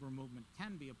revitalized labor movement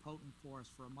can be a potent force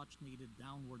for a much-needed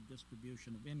downward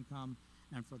distribution of income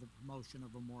and for the promotion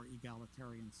of a more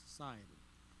egalitarian society.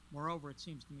 Moreover, it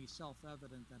seems to me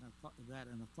self-evident that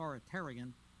an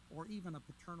authoritarian or even a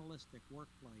paternalistic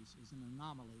workplace is an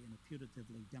anomaly in a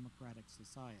putatively democratic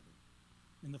society.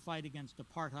 In the fight against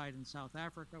apartheid in South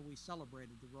Africa, we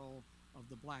celebrated the role of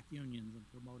the black unions in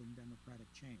promoting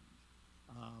democratic change.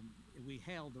 We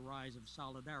hailed the rise of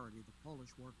Solidarity, the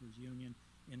Polish Workers' Union,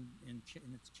 in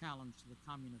its challenge to the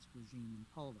communist regime in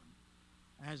Poland.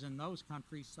 As in those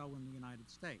countries, so in the United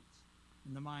States.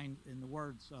 In the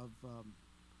words of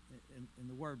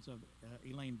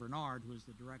Elaine Bernard, who is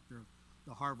the director of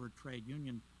the Harvard Trade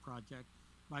Union Project,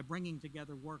 by bringing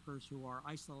together workers who are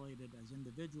isolated as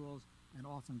individuals and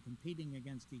often competing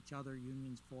against each other,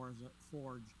 unions forge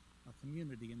a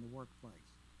community in the workplace.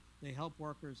 They help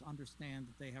workers understand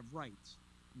that they have rights,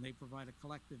 and they provide a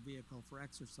collective vehicle for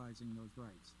exercising those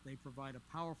rights. They provide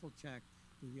a powerful check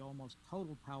to the almost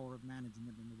total power of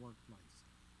management in the workplace,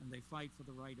 and they fight for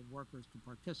the right of workers to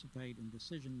participate in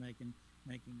decision-making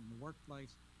in the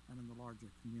workplace and in the larger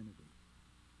community.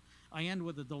 I end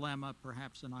with a dilemma,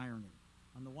 perhaps an irony.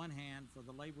 On the one hand, for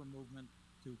the labor movement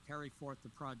to carry forth the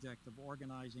project of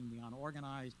organizing the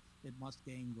unorganized, it must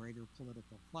gain greater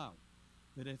political clout.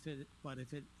 But if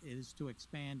it is to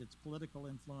expand its political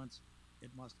influence, it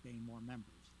must gain more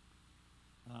members.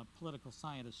 Political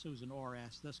scientist Susan Orr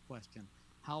asked this question: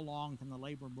 how long can the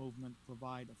labor movement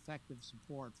provide effective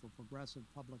support for progressive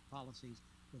public policies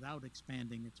without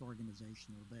expanding its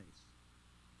organizational base?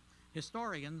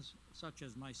 Historians, such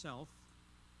as myself,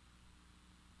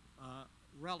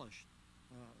 relish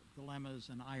dilemmas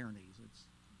and ironies.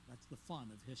 That's the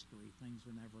fun of history. Things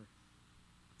are never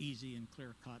easy and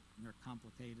clear-cut, and they're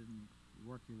complicated, and you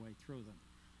work your way through them.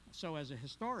 So as a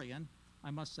historian, I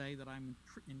must say that I'm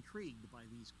intrigued by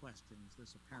these questions,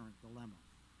 this apparent dilemma.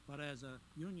 But as a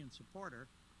union supporter,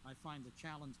 I find the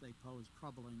challenge they pose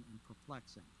troubling and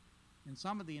perplexing. In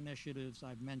some of the initiatives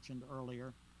I've mentioned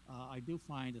earlier, I do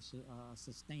find a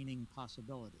sustaining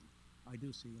possibility. I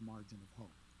do see a margin of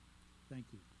hope. Thank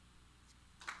you.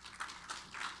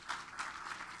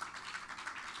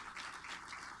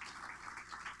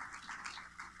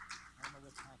 I don't know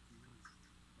what hat to use.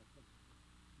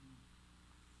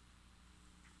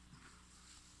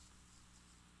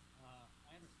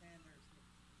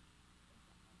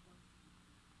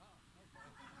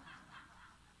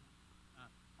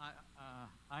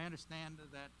 understand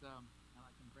that, and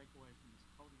I can break away from this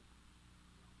podium.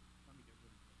 Let me get rid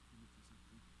of the images.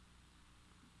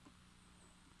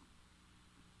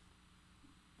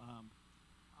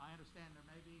 I understand there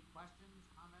may be questions,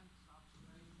 comments,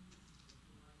 observations that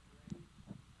you'd like to raise.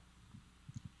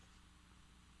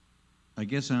 I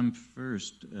guess I'm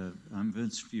first. I'm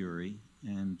Vince Fury,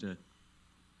 and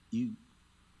you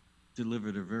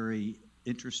delivered a very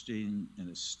interesting and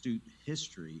astute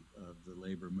history of the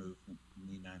labor movement in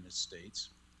the United States.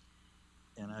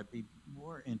 And I'd be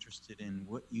more interested in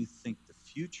what you think the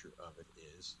future of it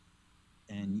is.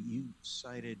 And you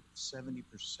cited 70%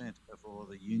 of all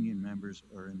the union members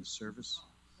are in the service?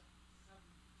 70%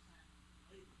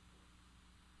 labor.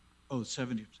 Oh,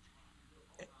 70%.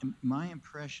 My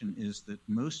impression is that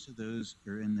most of those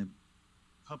are in the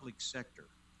public sector,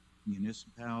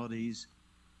 municipalities,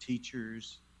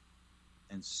 teachers,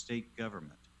 and state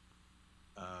government.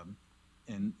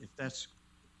 And if that's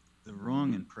the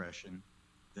wrong impression,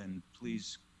 then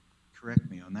please correct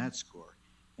me on that score.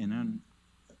 And then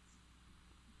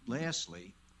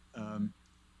lastly,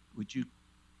 would you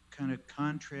kind of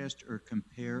contrast or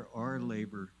compare our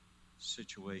labor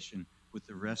situation with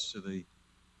the rest of the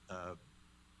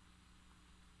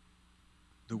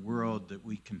world that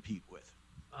we compete with?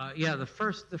 Yeah, the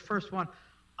first one,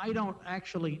 I don't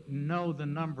actually know the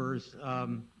numbers.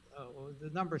 The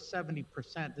number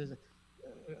 70% is,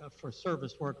 for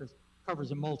service workers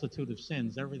covers a multitude of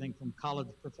sins, everything from college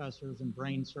professors and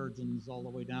brain surgeons all the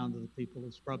way down to the people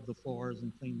who scrub the floors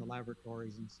and clean the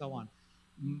laboratories and so on.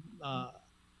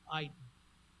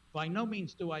 By no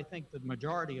means do I think the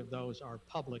majority of those are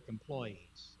public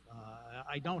employees.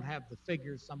 I don't have the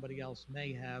figures, somebody else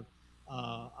may have.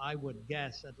 I would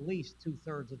guess at least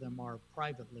 2/3 of them are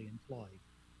privately employed.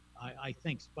 I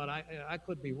think, but I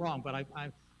could be wrong, but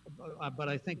I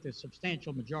think the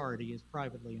substantial majority is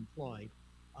privately employed.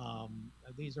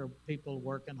 These are people who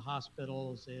work in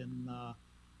hospitals, in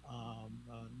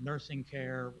nursing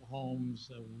care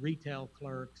homes, retail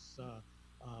clerks,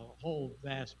 whole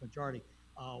vast majority.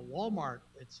 Walmart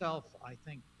itself, I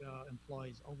think,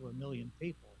 employs over 1 million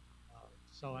people.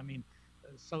 So I mean,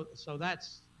 so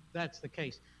that's the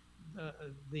case.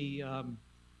 The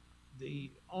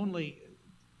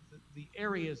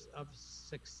areas of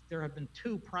there have been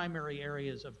two primary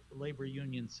areas of labor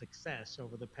union success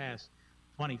over the past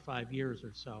 25 years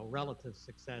or so, relative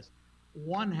success.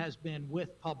 One has been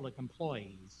with public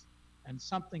employees, and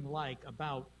something like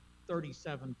about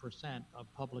 37%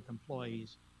 of public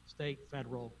employees, state,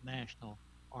 federal, national,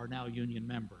 are now union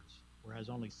members, whereas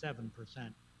only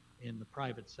 7% in the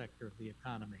private sector of the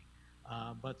economy.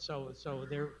 But so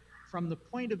there, from the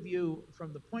point of view,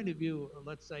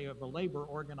 let's say, of a labor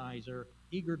organizer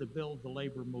eager to build the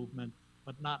labor movement,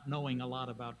 but not knowing a lot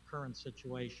about current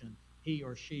situation, he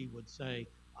or she would say,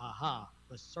 aha,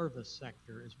 the service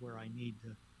sector is where I need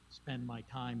to spend my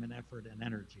time and effort and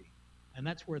energy. And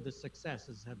that's where the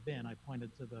successes have been. I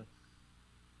pointed to the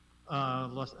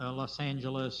Los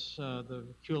Angeles, the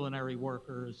culinary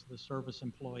workers, the service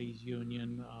employees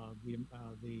union, the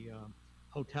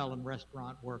hotel and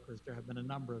restaurant workers. There have been a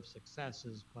number of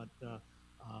successes, but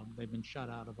they've been shut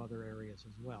out of other areas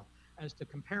as well. As to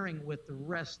comparing with the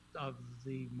rest of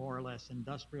the more or less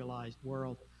industrialized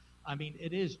world, I mean,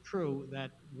 it is true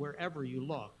that wherever you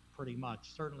look, pretty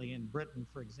much, certainly in Britain,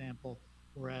 for example,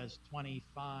 whereas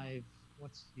 25,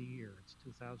 what's the year? It's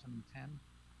 2010.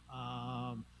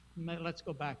 Let's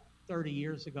go back 30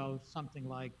 years ago, something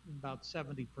like about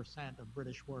 70% of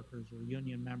British workers were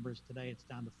union members. Today it's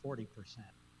down to 40%.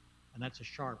 And that's a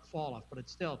sharp fall off, but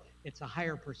it's a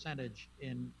higher percentage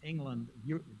in England,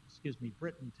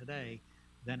 Britain today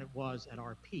than it was at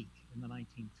our peak in the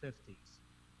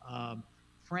 1950s.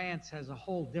 France has a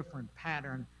whole different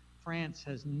pattern. France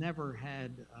has never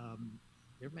had,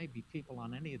 there may be people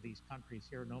on any of these countries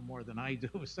here know more than I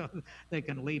do, so they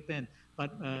can leap in.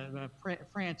 But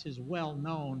France is well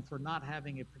known for not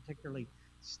having a particularly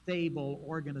stable,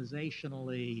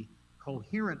 organizationally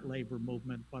coherent labor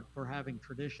movement, but for having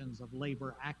traditions of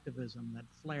labor activism that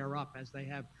flare up, as they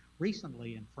have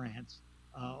recently in France,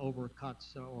 over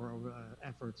cuts or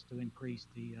efforts to increase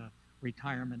the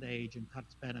retirement age and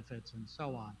cuts benefits and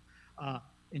so on.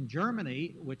 In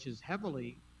Germany, which is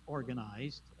heavily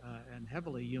organized and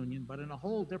heavily union, but in a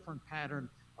whole different pattern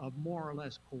of more or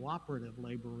less cooperative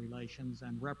labor relations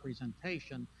and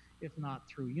representation, if not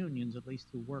through unions, at least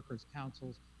through workers'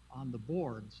 councils on the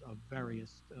boards of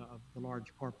various of the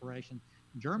large corporations.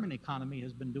 The German economy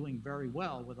has been doing very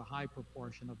well with a high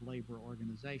proportion of labor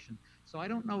organization. So I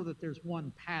don't know that there's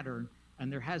one pattern,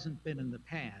 and there hasn't been in the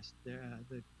past.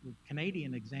 The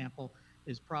Canadian example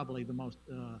is probably the most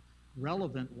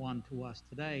relevant one to us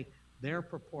today, their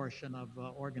proportion of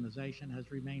organization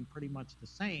has remained pretty much the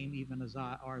same, even as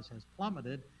ours has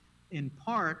plummeted. In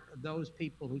part, those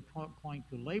people who point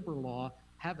to labor law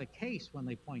have a case when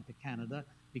they point to Canada,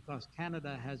 because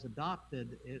Canada has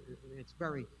adopted,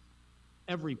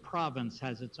 every province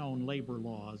has its own labor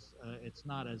laws. It's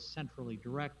not as centrally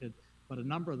directed, but a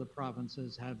number of the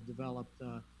provinces have developed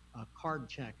a card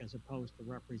check as opposed to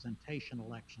representation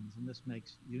elections, and this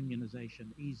makes unionization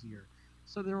easier.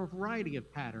 So there are a variety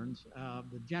of patterns.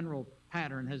 The general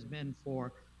pattern has been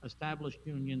for established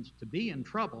unions to be in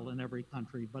trouble in every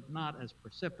country, but not as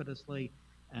precipitously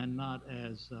and not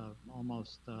as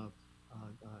almost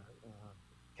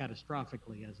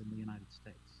catastrophically as in the United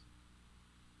States.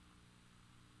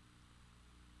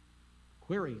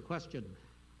 Query, question.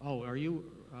 Oh, are you,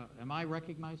 am I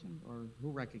recognizing, or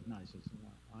who recognizes?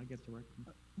 I get to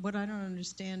recognize. What I don't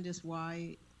understand is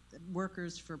why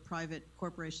workers for private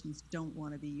corporations don't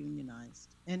want to be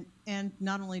unionized. And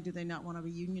not only do they not want to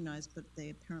be unionized, but they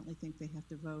apparently think they have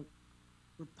to vote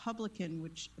Republican,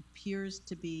 which appears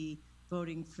to be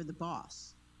voting for the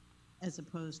boss as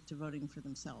opposed to voting for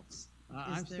themselves.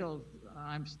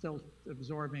 I'm still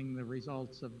absorbing the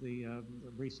results of the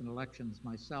recent elections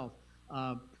myself.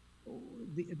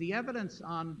 The evidence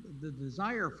on the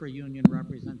desire for union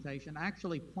representation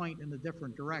actually point in a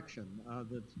different direction.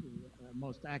 The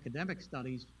most academic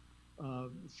studies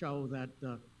show that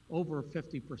over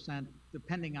 50%,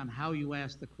 depending on how you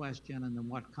ask the question and in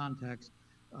what context,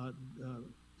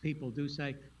 people do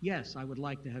say, yes, I would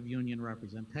like to have union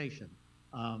representation.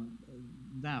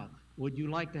 Now, would you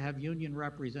like to have union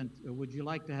representation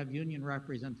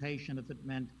if it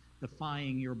meant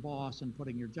defying your boss and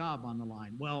putting your job on the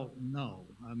line? Well, no.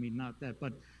 I mean, not that,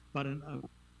 but in,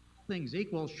 things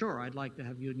equal, sure, I'd like to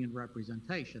have union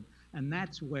representation. And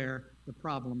that's where the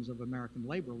problems of American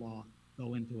labor law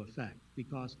go into effect.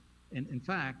 Because, in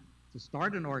fact, to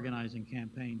start an organizing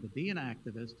campaign, to be an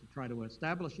activist, to try to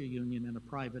establish a union in a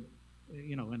private,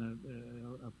 in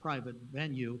a private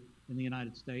venue in the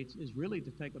United States is really to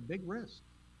take a big risk.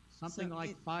 Something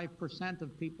like 5%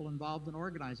 of people involved in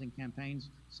organizing campaigns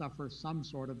suffer some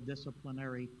sort of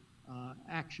disciplinary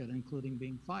action, including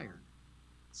being fired.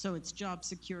 So it's job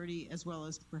security as well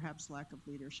as perhaps lack of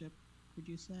leadership, would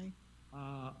you say?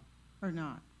 Or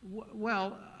not?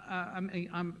 Well, I'm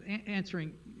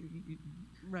answering.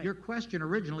 Right. Your question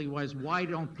originally was, why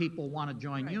don't people want to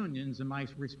join unions? And my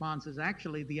response is,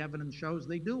 actually, the evidence shows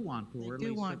they do want to. They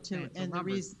do want to, and the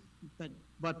reason,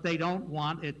 but they don't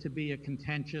want it to be a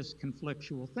contentious,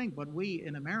 conflictual thing. But we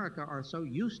in America are so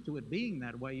used to it being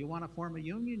that way. You want to form a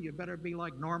union, you better be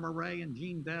like Norma Ray and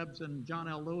Gene Debs and John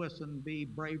L. Lewis and be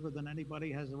braver than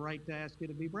anybody has the right to ask you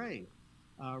to be brave.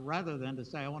 Rather than to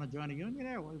say, I want to join a union,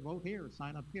 yeah, well, vote here,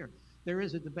 sign up here. There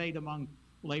is a debate among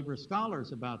labor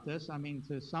scholars about this. I mean,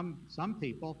 to some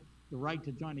people, the right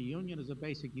to join a union is a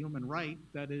basic human right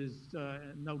that is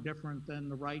no different than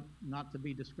the right not to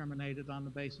be discriminated on the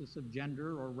basis of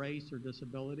gender or race or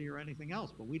disability or anything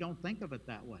else. But we don't think of it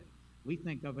that way. We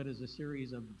think of it as a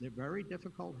series of very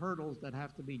difficult hurdles that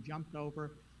have to be jumped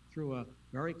over through a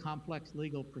very complex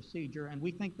legal procedure, and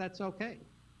we think that's okay.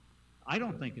 I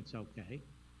don't think it's okay,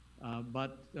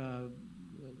 but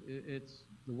it's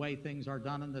the way things are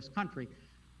done in this country.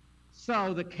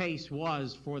 So the case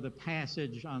was for the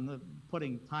passage on the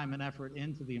putting time and effort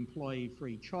into the Employee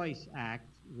Free Choice Act,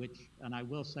 which, and I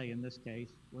will say in this case,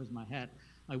 where's my hat?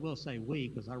 I will say we,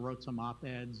 because I wrote some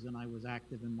op-eds and I was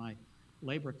active in my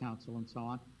labor council and so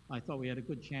on. I thought we had a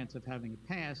good chance of having it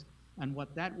passed. And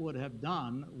what that would have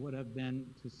done would have been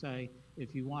to say,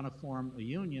 if you want to form a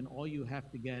union, all you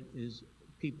have to get is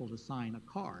people to sign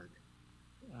a card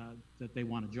that they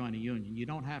want to join a union. You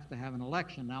don't have to have an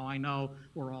election. Now, I know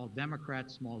we're all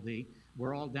Democrats, small d.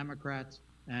 We're all Democrats,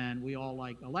 and we all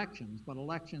like elections. But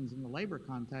elections in the labor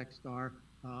context are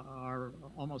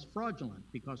almost fraudulent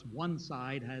because one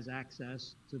side has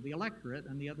access to the electorate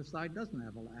and the other side doesn't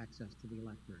have access to the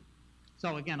electorate.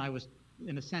 So again, I was,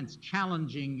 in a sense,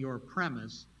 challenging your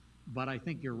premise, but I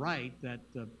think you're right that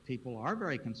people are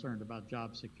very concerned about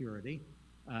job security.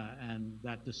 And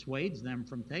that dissuades them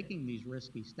from taking these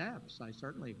risky steps. I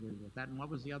certainly agree with that. And what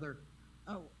was the other?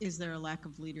 Oh, is there a lack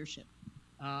of leadership?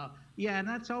 Yeah, and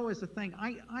that's always the thing.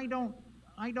 I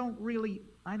don't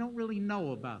really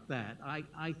know about that.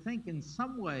 I think in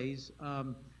some ways,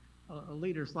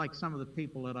 leaders like some of the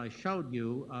people that I showed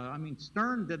you. I mean,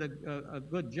 Stern did a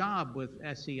good job with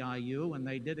SEIU, and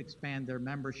they did expand their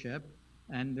membership,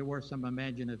 and there were some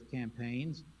imaginative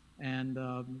campaigns. And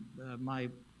my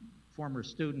former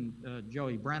student,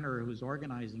 Joey Brenner, who's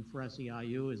organizing for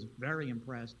SEIU, is very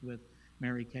impressed with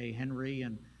Mary Kay Henry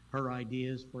and her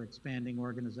ideas for expanding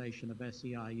organization of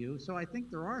SEIU. So I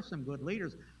think there are some good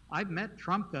leaders. I've met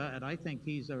Trumka, and I think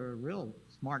he's a real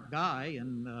smart guy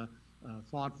and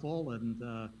thoughtful,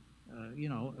 and you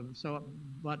know. So,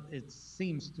 but it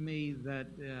seems to me that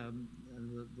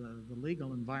the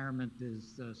legal environment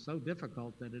is so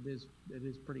difficult that it is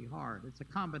pretty hard. It's a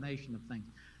combination of things.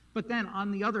 But then,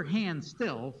 on the other hand,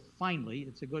 still, finally,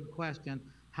 it's a good question.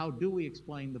 How do we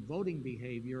explain the voting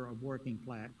behavior of working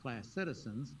class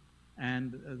citizens?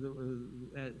 And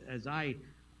as I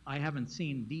haven't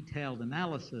seen detailed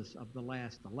analysis of the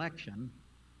last election,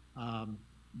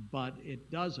 but it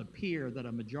does appear that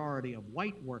a majority of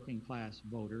white working class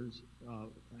voters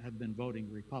have been voting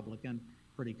Republican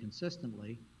pretty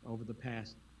consistently over the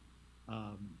past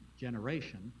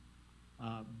generation.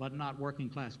 But not working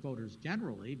class voters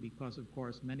generally, because of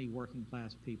course many working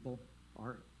class people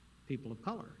are people of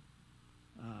color.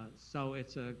 So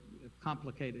it's a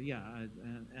complicated, yeah,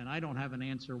 and I don't have an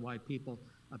answer why people,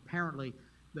 apparently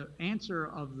the answer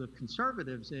of the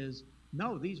conservatives is,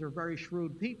 no, these are very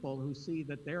shrewd people who see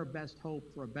that their best hope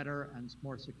for a better and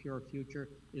more secure future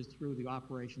is through the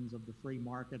operations of the free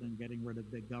market and getting rid of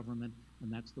big government,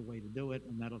 and that's the way to do it,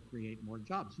 and that'll create more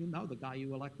jobs. You know the guy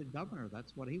you elected governor,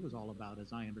 that's what he was all about,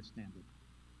 as I understand it.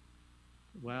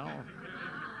 Well,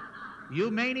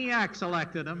 you maniacs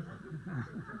elected him.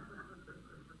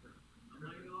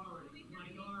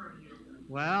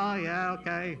 Well, yeah,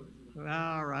 okay.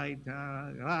 All right.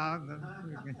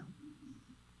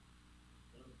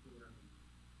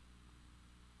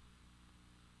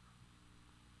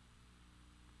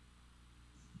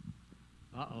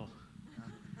 Uh-oh.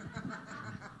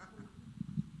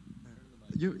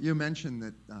 You mentioned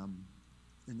that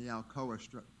in the Alcoa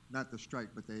strike, not the strike,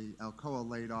 but Alcoa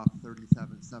laid off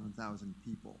 37,000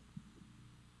 people.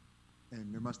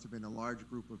 And there must have been a large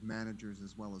group of managers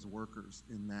as well as workers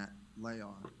in that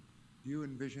layoff. Do you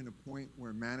envision a point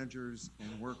where managers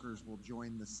and workers will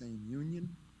join the same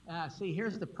union? See,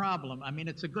 here's the problem. I mean,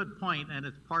 it's a good point, and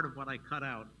it's part of what I cut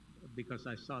out because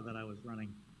I saw that I was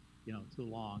running, you know, too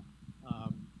long.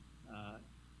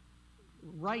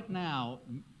 Right now,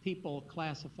 people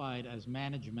classified as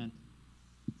management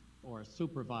or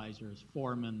supervisors,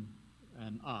 foremen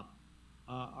and up,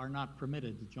 are not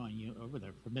permitted to join you, or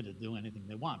they're permitted to do anything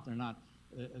they want. They're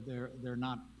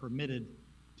not permitted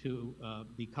to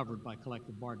be covered by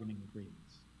collective bargaining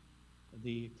agreements.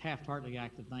 The Taft-Hartley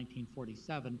Act of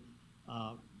 1947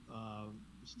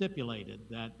 stipulated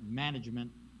that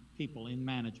management, people in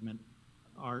management,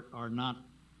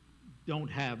 don't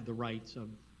have the rights of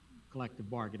collective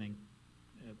bargaining,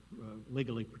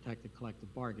 legally protected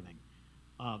collective bargaining.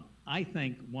 I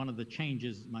think one of the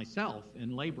changes myself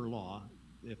in labor law,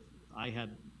 if I had,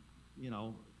 you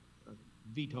know, a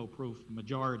veto-proof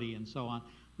majority and so on,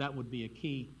 that would be a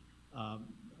key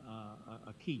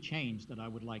change that I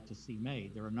would like to see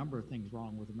made. There are a number of things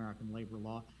wrong with American labor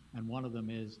law, and one of them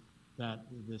is that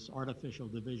this artificial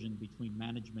division between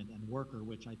management and worker,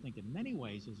 which I think in many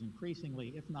ways is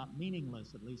increasingly, if not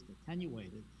meaningless, at least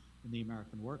attenuated in the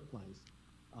American workplace,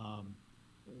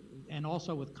 and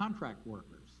also with contract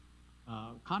workers.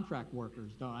 Contract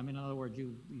workers don't, I mean, in other words,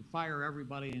 you fire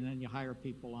everybody and then you hire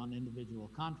people on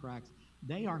individual contracts.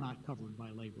 They are not covered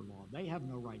by labor law. They have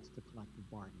no rights to collective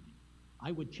bargaining.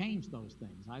 I would change those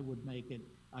things. I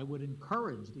would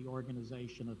encourage the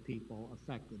organization of people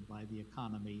affected by the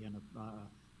economy and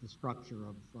the structure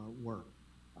of work.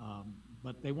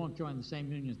 But they won't join the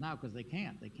same unions now because they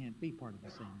can't. They can't be part of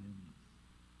the same union.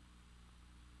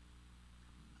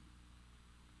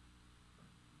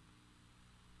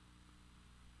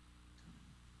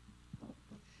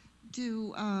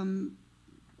 Do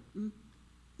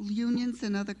unions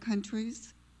in other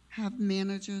countries have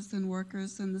managers and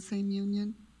workers in the same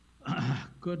union?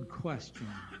 Good question.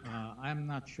 I'm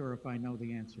not sure if I know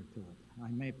the answer to it. I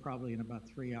may probably in about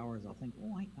 3 hours I'll think,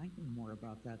 oh, I knew more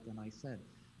about that than I said.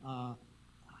 I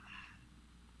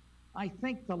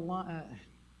think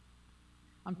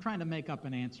I'm trying to make up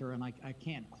an answer, and I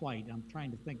can't quite. I'm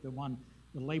trying to think the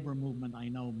labor movement I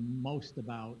know most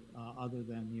about, other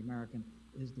than the American,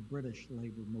 is the British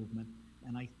labor movement.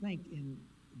 And I think in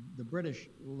the British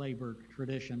labor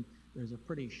tradition, there's a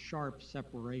pretty sharp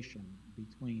separation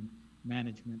between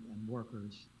management and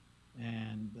workers,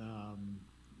 and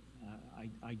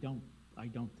I don't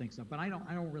think so. But I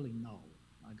don't really know,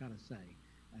 I gotta say,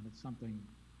 and it's something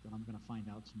that I'm gonna find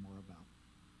out some more about.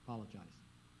 Apologize.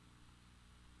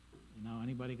 You know,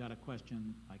 anybody got a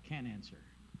question I can't answer?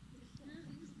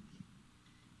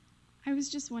 I was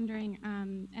just wondering,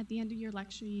 at the end of your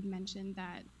lecture, you'd mentioned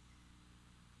that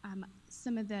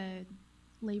some of the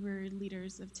labor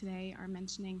leaders of today are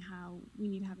mentioning how we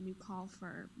need to have a new call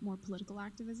for more political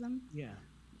activism. Yeah.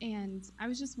 And I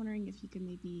was just wondering if you could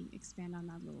maybe expand on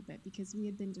that a little bit, because we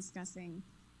had been discussing,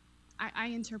 I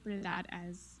interpreted that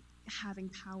as having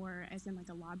power as in like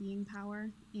a lobbying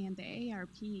power, and the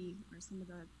AARP are some of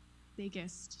the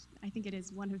biggest, I think it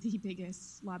is one of the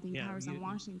biggest lobbying powers on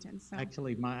Washington. So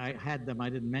Actually, I had them, I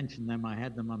didn't mention them, I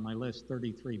had them on my list,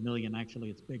 33 million. Actually,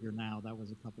 it's bigger now. That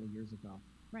was a couple of years ago.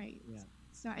 right. Yeah.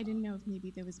 So I didn't know if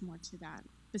maybe there was more to that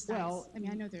besides, Well, I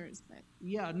mean, I know there is, but.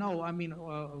 Yeah, no, I mean,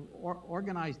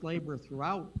 organized labor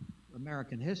throughout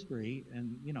American history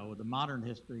and, you know, the modern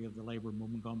history of the labor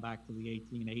movement going back to the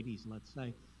 1880s, let's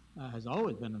say, has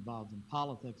always been involved in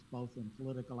politics, both in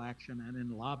political action and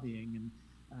in lobbying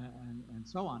and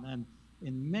so on. And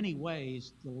in many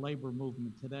ways, the labor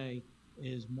movement today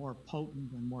is more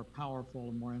potent and more powerful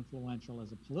and more influential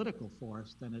as a political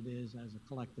force than it is as a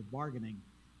collective bargaining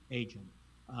agent.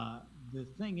 The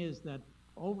thing is that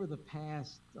over the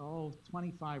past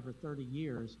 25 or 30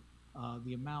 years,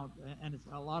 the amount, and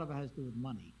a lot of it has to do with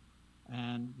money,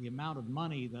 and the amount of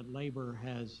money that labor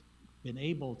has been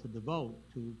able to devote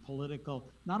to political,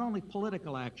 not only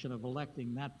political action of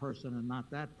electing that person and not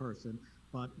that person,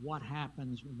 but what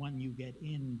happens when you get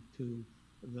into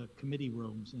the committee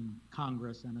rooms in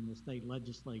Congress and in the state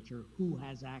legislature, who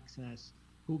has access,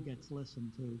 who gets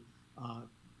listened to.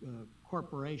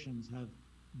 Corporations have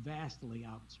vastly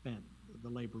outspent the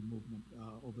labor movement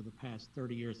over the past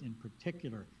 30 years in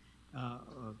particular.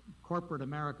 Corporate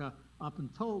America, up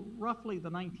until roughly the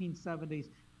 1970s,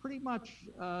 pretty much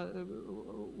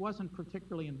wasn't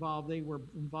particularly involved. They were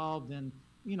involved in,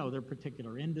 you know, their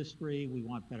particular industry. We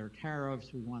want better tariffs,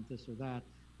 we want this or that,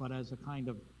 but as a kind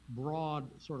of broad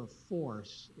sort of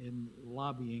force in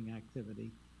lobbying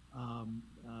activity.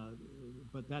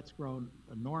 But that's grown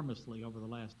enormously over the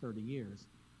last 30 years.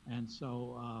 And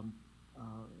so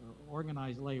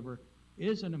organized labor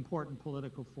is an important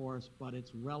political force, but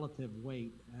its relative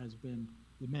weight has been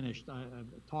diminished. I've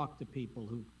talked to people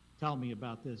who tell me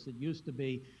about this. It used to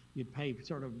be you'd pay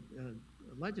sort of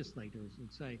legislators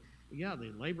would say, yeah,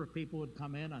 the labor people would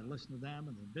come in, I'd listen to them,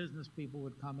 and the business people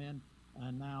would come in,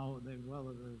 and now,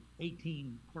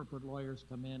 18 corporate lawyers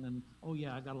come in, and, oh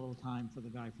yeah, I got a little time for the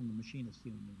guy from the machinist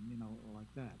union, you know,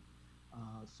 like that.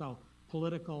 So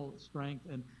political strength,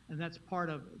 and that's part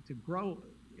of, to grow,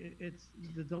 it's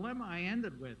the dilemma I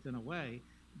ended with, in a way,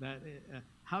 that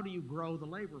how do you grow the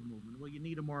labor movement? Well, you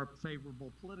need a more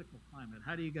favorable political climate.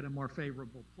 How do you get a more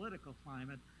favorable political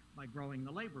climate? By growing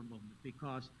the labor movement,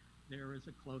 because there is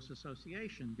a close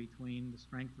association between the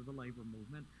strength of the labor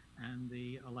movement and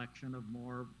the election of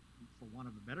more, for want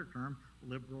of a better term,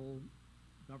 liberal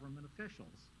government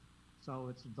officials. So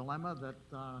it's a dilemma that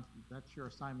that's your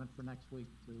assignment for next week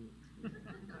to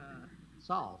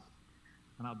solve.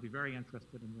 And I'll be very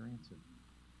interested in your answer.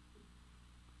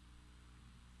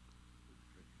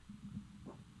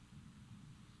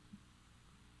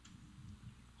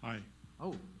 Hi.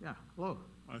 Oh, yeah, hello.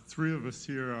 Three of us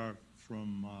here are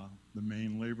from the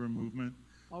Maine labor movement.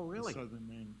 Oh, really? The Southern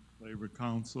Maine Labor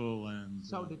Council, and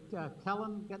so did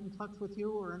Kellen get in touch with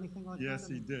you or anything like that? yes,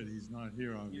 he did. He's not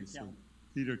here, obviously.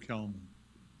 Peter Kelman.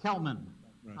 Kelman.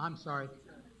 Right. I'm sorry.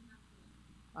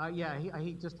 Yeah,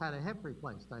 he just had a hip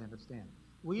replaced, I understand.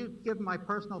 Will you give him my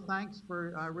personal thanks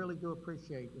for, I really do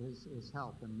appreciate his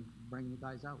help and bringing you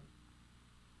guys out.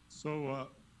 So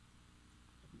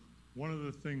one of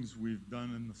the things we've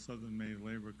done in the Southern Maine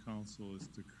Labor Council is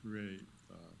to create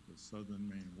the Southern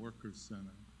Maine Workers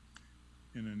Center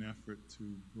in an effort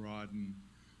to broaden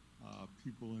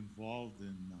people involved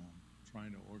in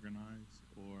trying to organize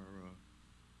or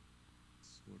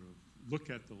sort of look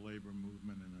at the labor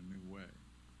movement in a new way.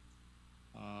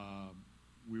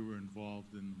 We were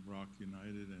involved in Rock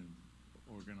United and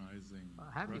organizing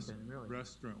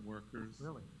restaurant workers.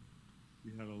 Really?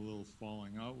 We had a little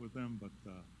falling out with them, but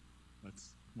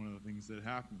that's one of the things that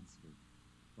happens with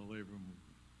the labor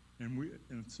movement.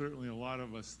 And certainly a lot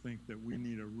of us think that we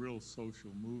need a real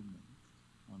social movement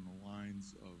on the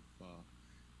lines of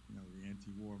you know, the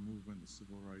anti-war movement, the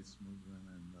civil rights movement,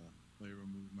 and the labor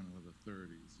movement of the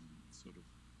 30s. And sort of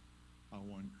how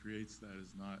one creates that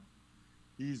is not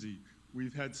easy.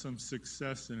 We've had some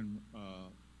success in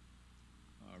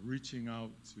reaching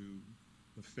out to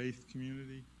the faith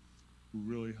community, who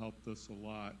really helped us a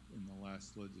lot in the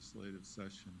last legislative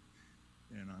session.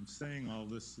 And I'm saying all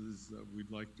this is that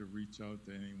we'd like to reach out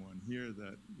to anyone here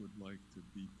that would like to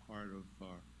be part of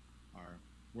our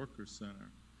Worker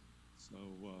Center. So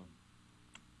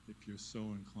if you're so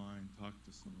inclined, talk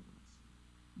to some of us.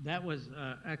 That was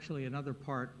actually another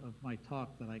part of my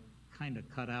talk that I kind of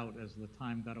cut out as the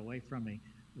time got away from me.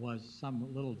 was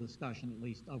some little discussion, at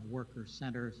least, of worker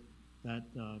centers that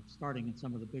starting in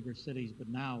some of the bigger cities, but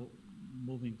now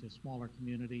moving to smaller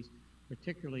communities,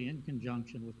 particularly in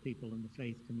conjunction with people in the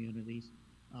faith communities.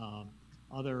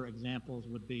 Other examples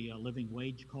would be living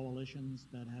wage coalitions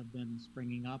that have been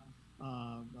springing up.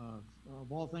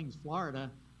 Of all things,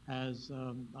 Florida has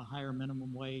a higher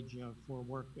minimum wage for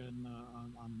work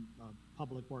on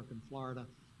public work in Florida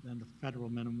than the federal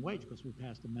minimum wage, because we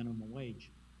passed a minimum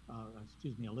wage,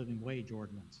 a living wage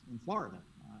ordinance in Florida.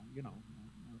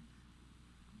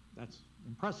 That's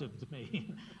impressive to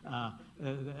me.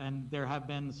 And there have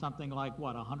been something like,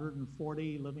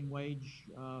 140 living wage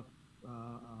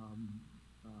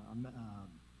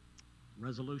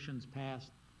resolutions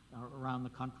passed around the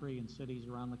country, in cities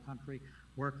around the country,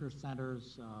 worker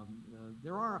centers.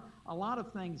 There are a lot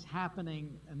of things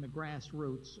happening in the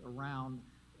grassroots around.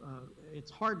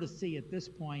 It's hard to see at this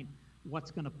point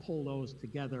what's going to pull those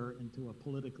together into a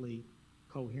politically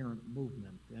coherent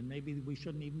movement. And maybe we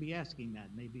shouldn't even be asking that.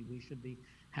 Maybe we should be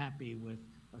happy with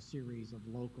a series of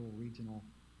local, regional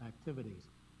activities.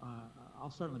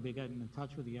 I'll certainly be getting in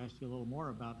touch with you, ask you a little more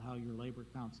about how your Labor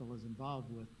Council is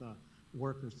involved with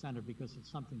Worker Center, because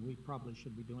it's something we probably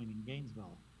should be doing in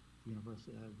Gainesville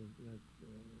University,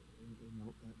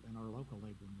 in our local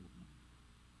labor movement.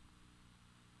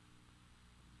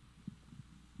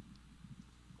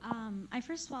 I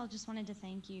first of all just wanted to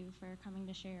thank you for coming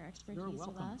to share your expertise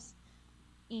with us.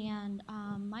 And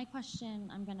my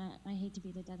question, I hate to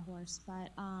beat a dead horse,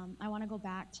 but I want to go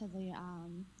back to the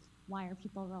why are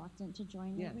people reluctant to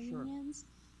join labor unions?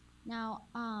 Now,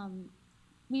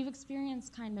 we've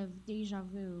experienced kind of deja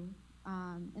vu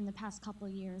in the past couple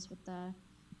of years with the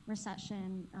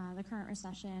recession, the current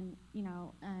recession,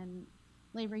 and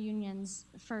labor unions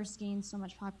first gained so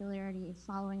much popularity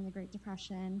following the Great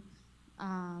Depression.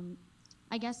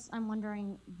 I guess I'm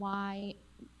wondering why,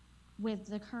 with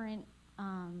the current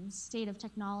state of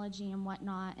technology and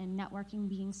whatnot, and networking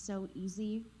being so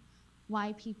easy,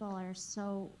 why people are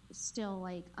so still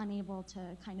unable to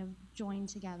kind of join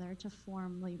together to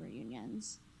form labor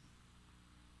unions.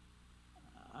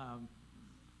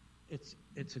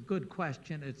 It's a good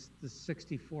question. It's the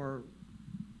 $64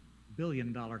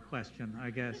 billion question, I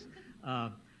guess.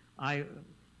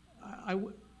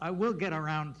 I will get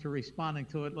around to responding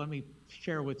to it. Let me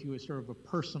share with you a sort of a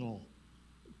personal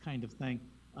kind of thing.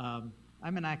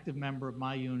 I'm an active member of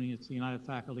my union. It's the United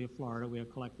Faculty of Florida. We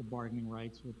have collective bargaining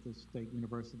rights with the state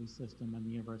university system and the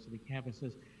university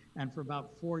campuses. And for about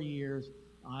 4 years,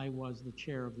 I was the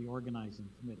chair of the organizing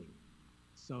committee.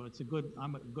 So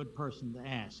I'm a good person to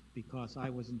ask, because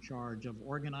I was in charge of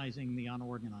organizing the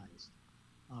unorganized.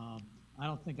 I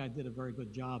don't think I did a very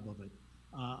good job of it.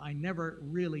 I never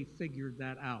really figured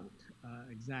that out,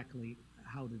 exactly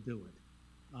how to do it.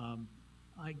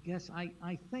 I guess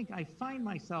I think I find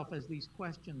myself, as these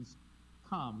questions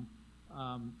come,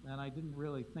 and I didn't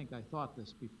really think I thought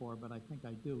this before, but I think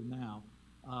I do now.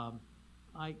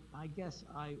 I guess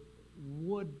I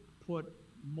would put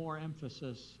more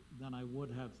emphasis than I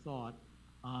would have thought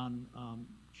on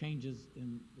changes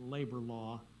in labor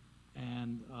law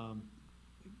and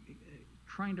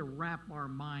trying to wrap our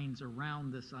minds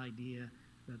around this idea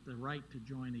that the right to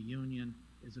join a union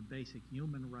is a basic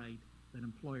human right that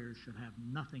employers should have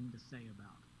nothing to say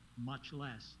about, much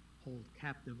less hold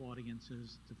captive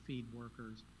audiences to feed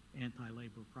workers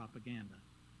anti-labor propaganda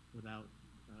without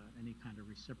any kind of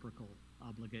reciprocal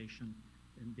obligation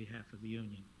in behalf of the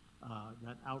union.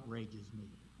 That outrages me.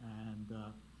 And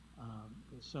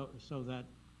so that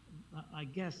I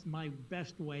guess my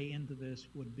best way into this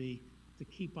would be to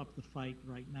keep up the fight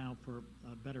right now for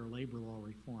better labor law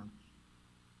reform.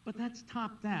 But that's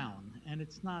top down, and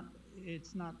it's not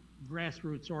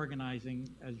grassroots organizing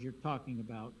as you're talking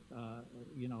about,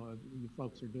 you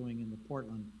folks are doing in the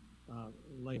Portland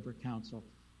Labor Council.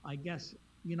 I guess,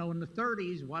 in the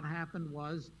 30s, what happened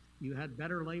was you had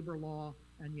better labor law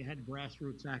and you had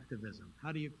grassroots activism.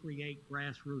 How do you create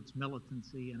grassroots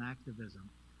militancy and activism?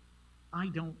 I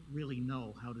don't really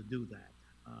know how to do that.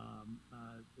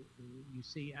 You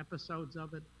see episodes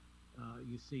of it.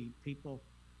 You see people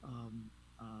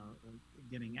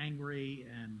getting angry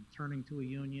and turning to a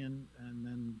union and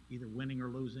then either winning or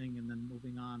losing and then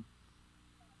moving on.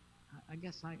 I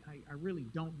guess I really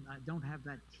don't have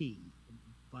that key.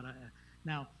 But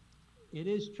now, it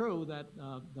is true that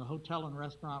the hotel and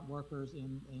restaurant workers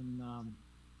in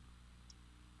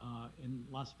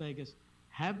Las Vegas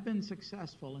have been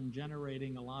successful in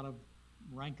generating a lot of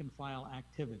rank and file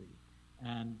activity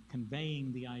and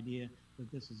conveying the idea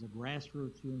that this is a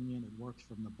grassroots union. It works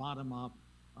from the bottom up.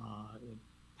 It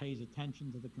pays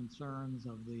attention to the concerns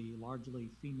of the largely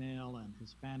female and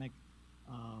Hispanic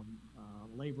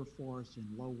labor force in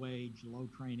low-wage,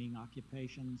 low-training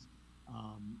occupations.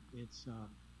 It's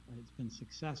been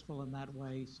successful in that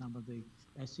way. Some of the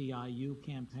SEIU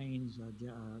campaigns,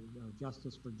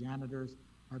 Justice for Janitors,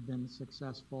 have been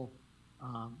successful.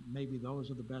 Maybe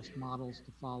those are the best models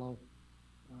to follow.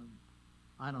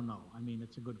 I don't know. I mean,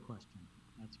 it's a good question.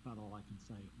 That's about all I can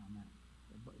say on that.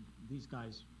 But these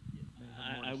guys,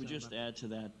 I would just add to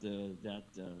that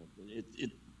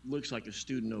it looks like a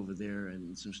student over there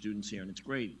and some students here, and it's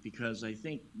great because I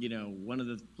think, one of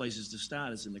the places to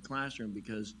start is in the classroom,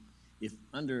 because if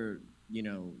under,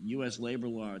 U.S. labor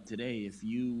law today, if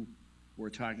you were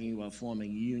talking about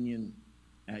forming a union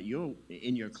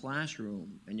in your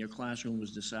classroom, and your classroom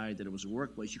was decided that it was a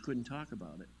workplace, you couldn't talk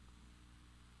about it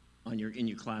in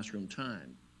your classroom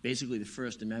time. Basically, the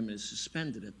First Amendment is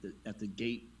suspended at the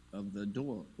gate of the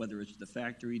door, whether it's the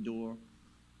factory door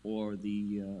or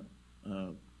the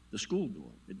school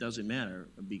door. It doesn't matter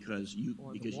because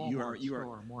you're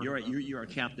a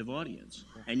captive audience,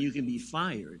 and you can be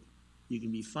fired. You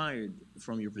can be fired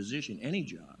from your position, any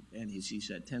job. And as he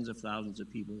said, tens of thousands of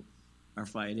people are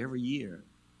fired every year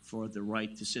for the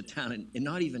right to sit down and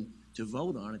not even to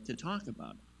vote on it, to talk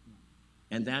about it.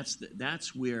 And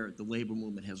that's where the labor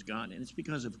movement has gotten, and it's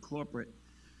because of corporate.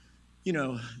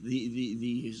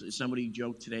 Somebody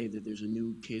joked today that there's a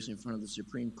new case in front of the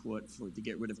Supreme Court to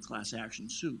get rid of class action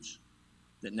suits.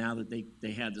 That now that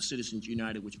they had the Citizens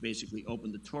United, which basically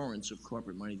opened the torrents of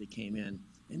corporate money that came in,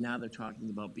 and now they're talking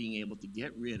about being able to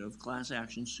get rid of class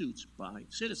action suits by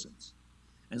citizens.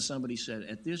 And somebody said,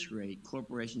 at this rate,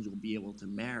 corporations will be able to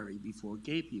marry before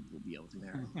gay people will be able to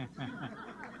marry.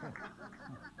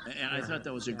 And I thought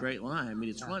that was a great line. I mean,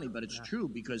 it's funny, but it's true,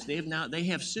 because they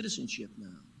have citizenship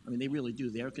now. I mean, they really do.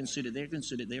 They're considered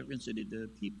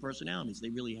personalities. They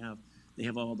really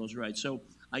have all those rights. So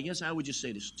I guess I would just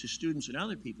say to students and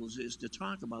other people is to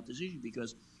talk about this issue,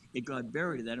 because it got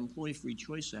buried in that Employee Free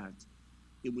Choice Act.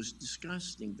 It was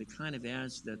disgusting, the kind of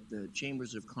ads that the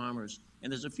chambers of commerce,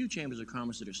 and there's a few chambers of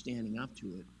commerce that are standing up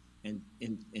to it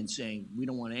and saying, we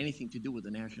don't want anything to do with the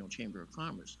National Chamber of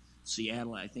Commerce.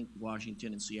 Seattle, I think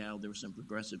Washington and Seattle, there were some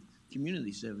progressive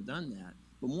communities that have done that.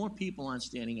 But more people aren't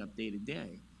standing up day to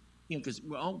day. Because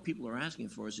all people are asking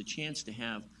for is a chance to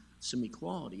have some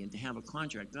equality and to have a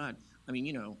contract. God, I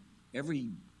mean,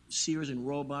 every Sears and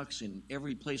Roebuck and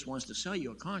every place wants to sell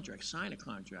you a contract, sign a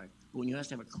contract. But when you have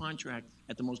to have a contract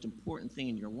at the most important thing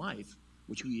in your life,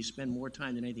 which you spend more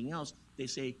time than anything else, they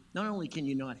say, not only can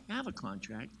you not have a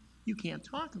contract, you can't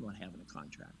talk about having a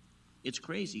contract. It's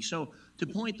crazy. So to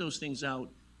point those things out,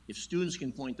 if students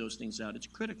can point those things out, it's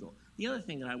critical. The other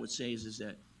thing that I would say is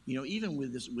that, even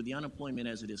with the unemployment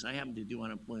as it is, I happen to do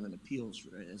unemployment appeals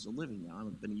as a living now.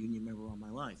 I've been a union member all my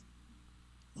life.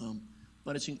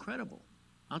 But it's incredible.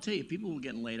 I'll tell you, people who are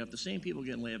getting laid off, the same people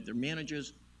getting laid off, they're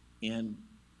managers and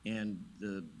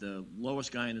the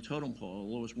lowest guy in the totem pole,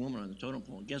 the lowest woman on the totem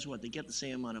pole. And guess what? They get the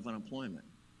same amount of unemployment.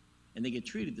 And they get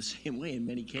treated the same way in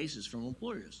many cases from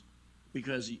employers,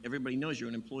 because everybody knows you're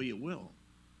an employee at will.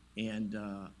 And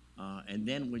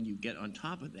then when you get on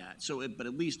top of that, but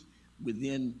at least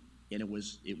within, and it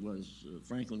was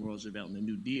Franklin Roosevelt and the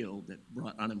New Deal that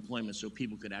brought unemployment so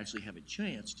people could actually have a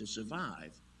chance to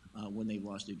survive when they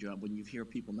lost their job. When you hear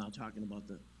people now talking about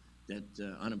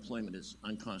that unemployment is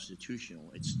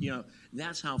unconstitutional, it's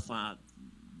that's how far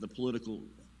the political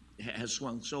has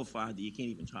swung so far that you can't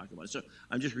even talk about it. So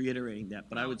I'm just reiterating that.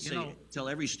 But I would say tell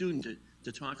every student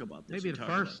to talk about this. Maybe the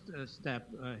first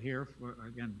step here, for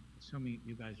again, assuming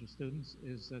you guys are students,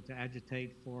 is to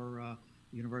agitate for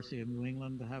the University of New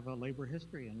England to have a labor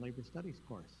history and labor studies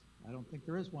course. I don't think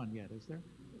there is one yet, is there?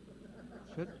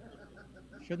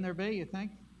 Shouldn't there be, you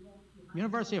think?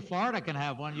 University of Florida can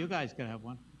have one. You guys can have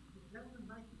one.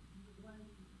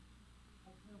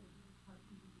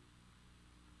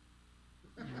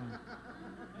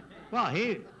 Well,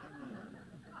 he... And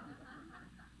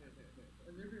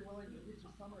you'd be willing to teach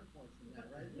a summer course in that,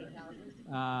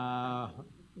 right?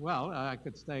 Well, I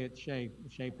could stay at Shea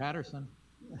Patterson.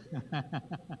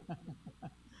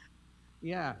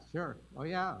 Yeah, sure. Oh,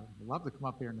 yeah. I'd love to come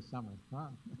up here in the summer. Come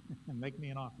on. And make me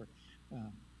an offer.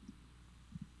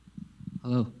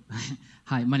 Hello.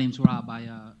 Hi, my name's Rob.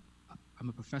 I'm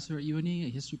a professor at UNE, a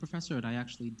history professor, and I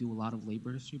actually do a lot of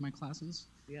labor history in my classes.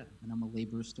 Yeah. And I'm a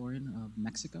labor historian of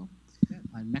Mexico. Yeah.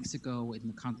 In Mexico,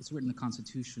 it's written in the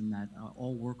Constitution that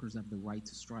all workers have the right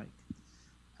to strike.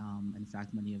 In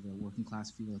fact, many of the working class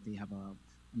feel that they have a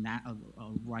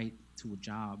right to a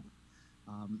job.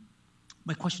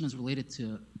 My question is related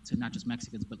to not just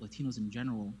Mexicans, but Latinos in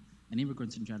general and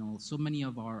immigrants in general. So many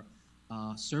of our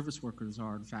service workers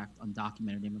are, in fact,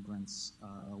 undocumented immigrants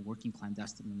working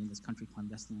clandestinely in this country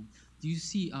clandestinely. Do you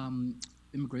see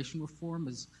immigration reform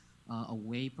as a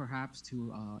way, perhaps,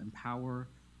 to empower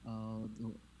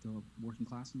the working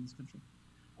class in this country?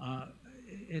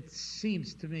 It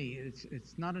seems to me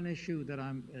it's not an issue that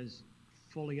I'm as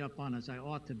fully up on as I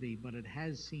ought to be, but it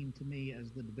has seemed to me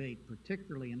as the debate,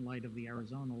 particularly in light of the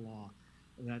Arizona law,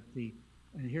 that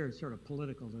and here it's sort of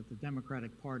political, that the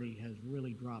Democratic Party has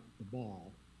really dropped the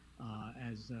ball.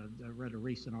 As I read a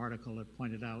recent article that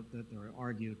pointed out that, or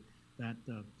argued that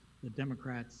the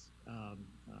Democrats'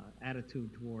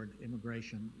 attitude toward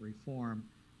immigration reform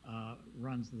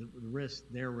runs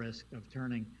their risk of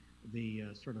turning the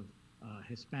sort of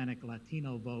Hispanic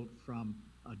Latino vote from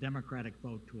a Democratic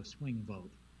vote to a swing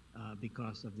vote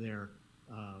because of their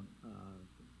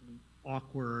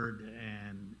awkward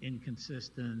and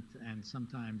inconsistent and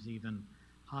sometimes even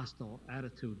hostile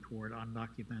attitude toward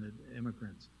undocumented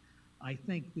immigrants. I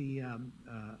think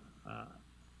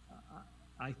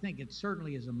I think it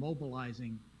certainly is a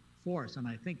mobilizing force, and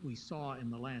I think we saw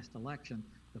in the last election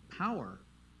the power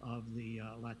of the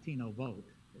Latino vote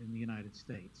in the United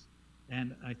States.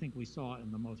 And I think we saw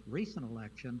in the most recent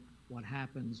election what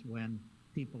happens when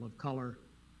people of color,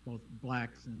 both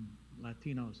blacks and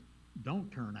Latinos,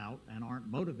 don't turn out and aren't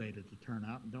motivated to turn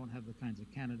out and don't have the kinds of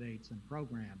candidates and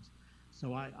programs.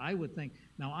 So I would think,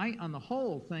 now I on the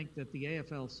whole think that the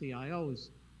AFL-CIO's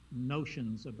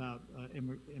notions about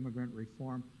immigrant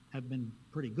reform have been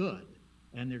pretty good.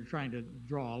 And they're trying to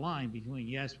draw a line between,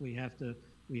 yes, the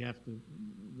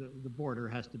border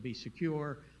has to be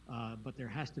secure, but there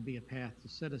has to be a path to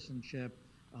citizenship.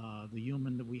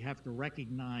 We have to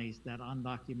recognize that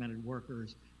undocumented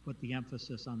workers, put the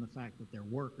emphasis on the fact that they're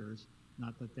workers,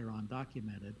 not that they're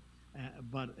undocumented.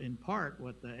 But in part,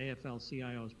 what the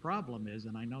AFL-CIO's problem is,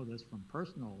 and I know this from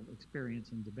personal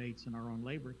experience in debates in our own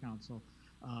labor council,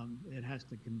 it has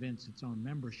to convince its own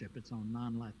membership, its own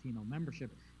non-Latino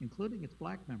membership, including its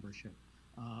black membership,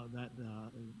 that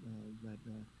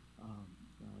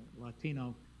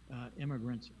Latino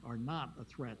immigrants are not a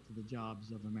threat to the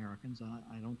jobs of Americans.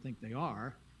 I don't think they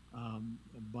are,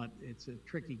 but it's a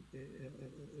tricky,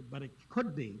 but it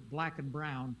could be black and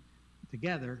brown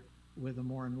together with a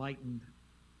more enlightened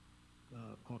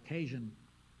Caucasian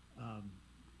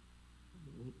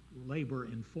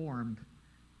labor-informed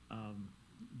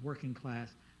working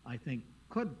class, I think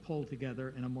could pull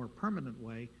together in a more permanent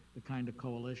way the kind of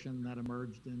coalition that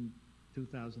emerged in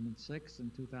 2006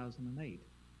 and 2008.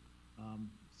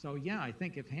 So yeah, I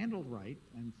think if handled right,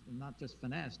 and not just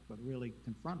finessed, but really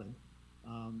confronted,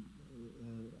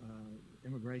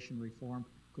 immigration reform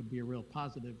could be a real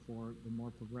positive for the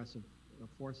more progressive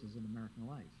forces in American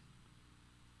life.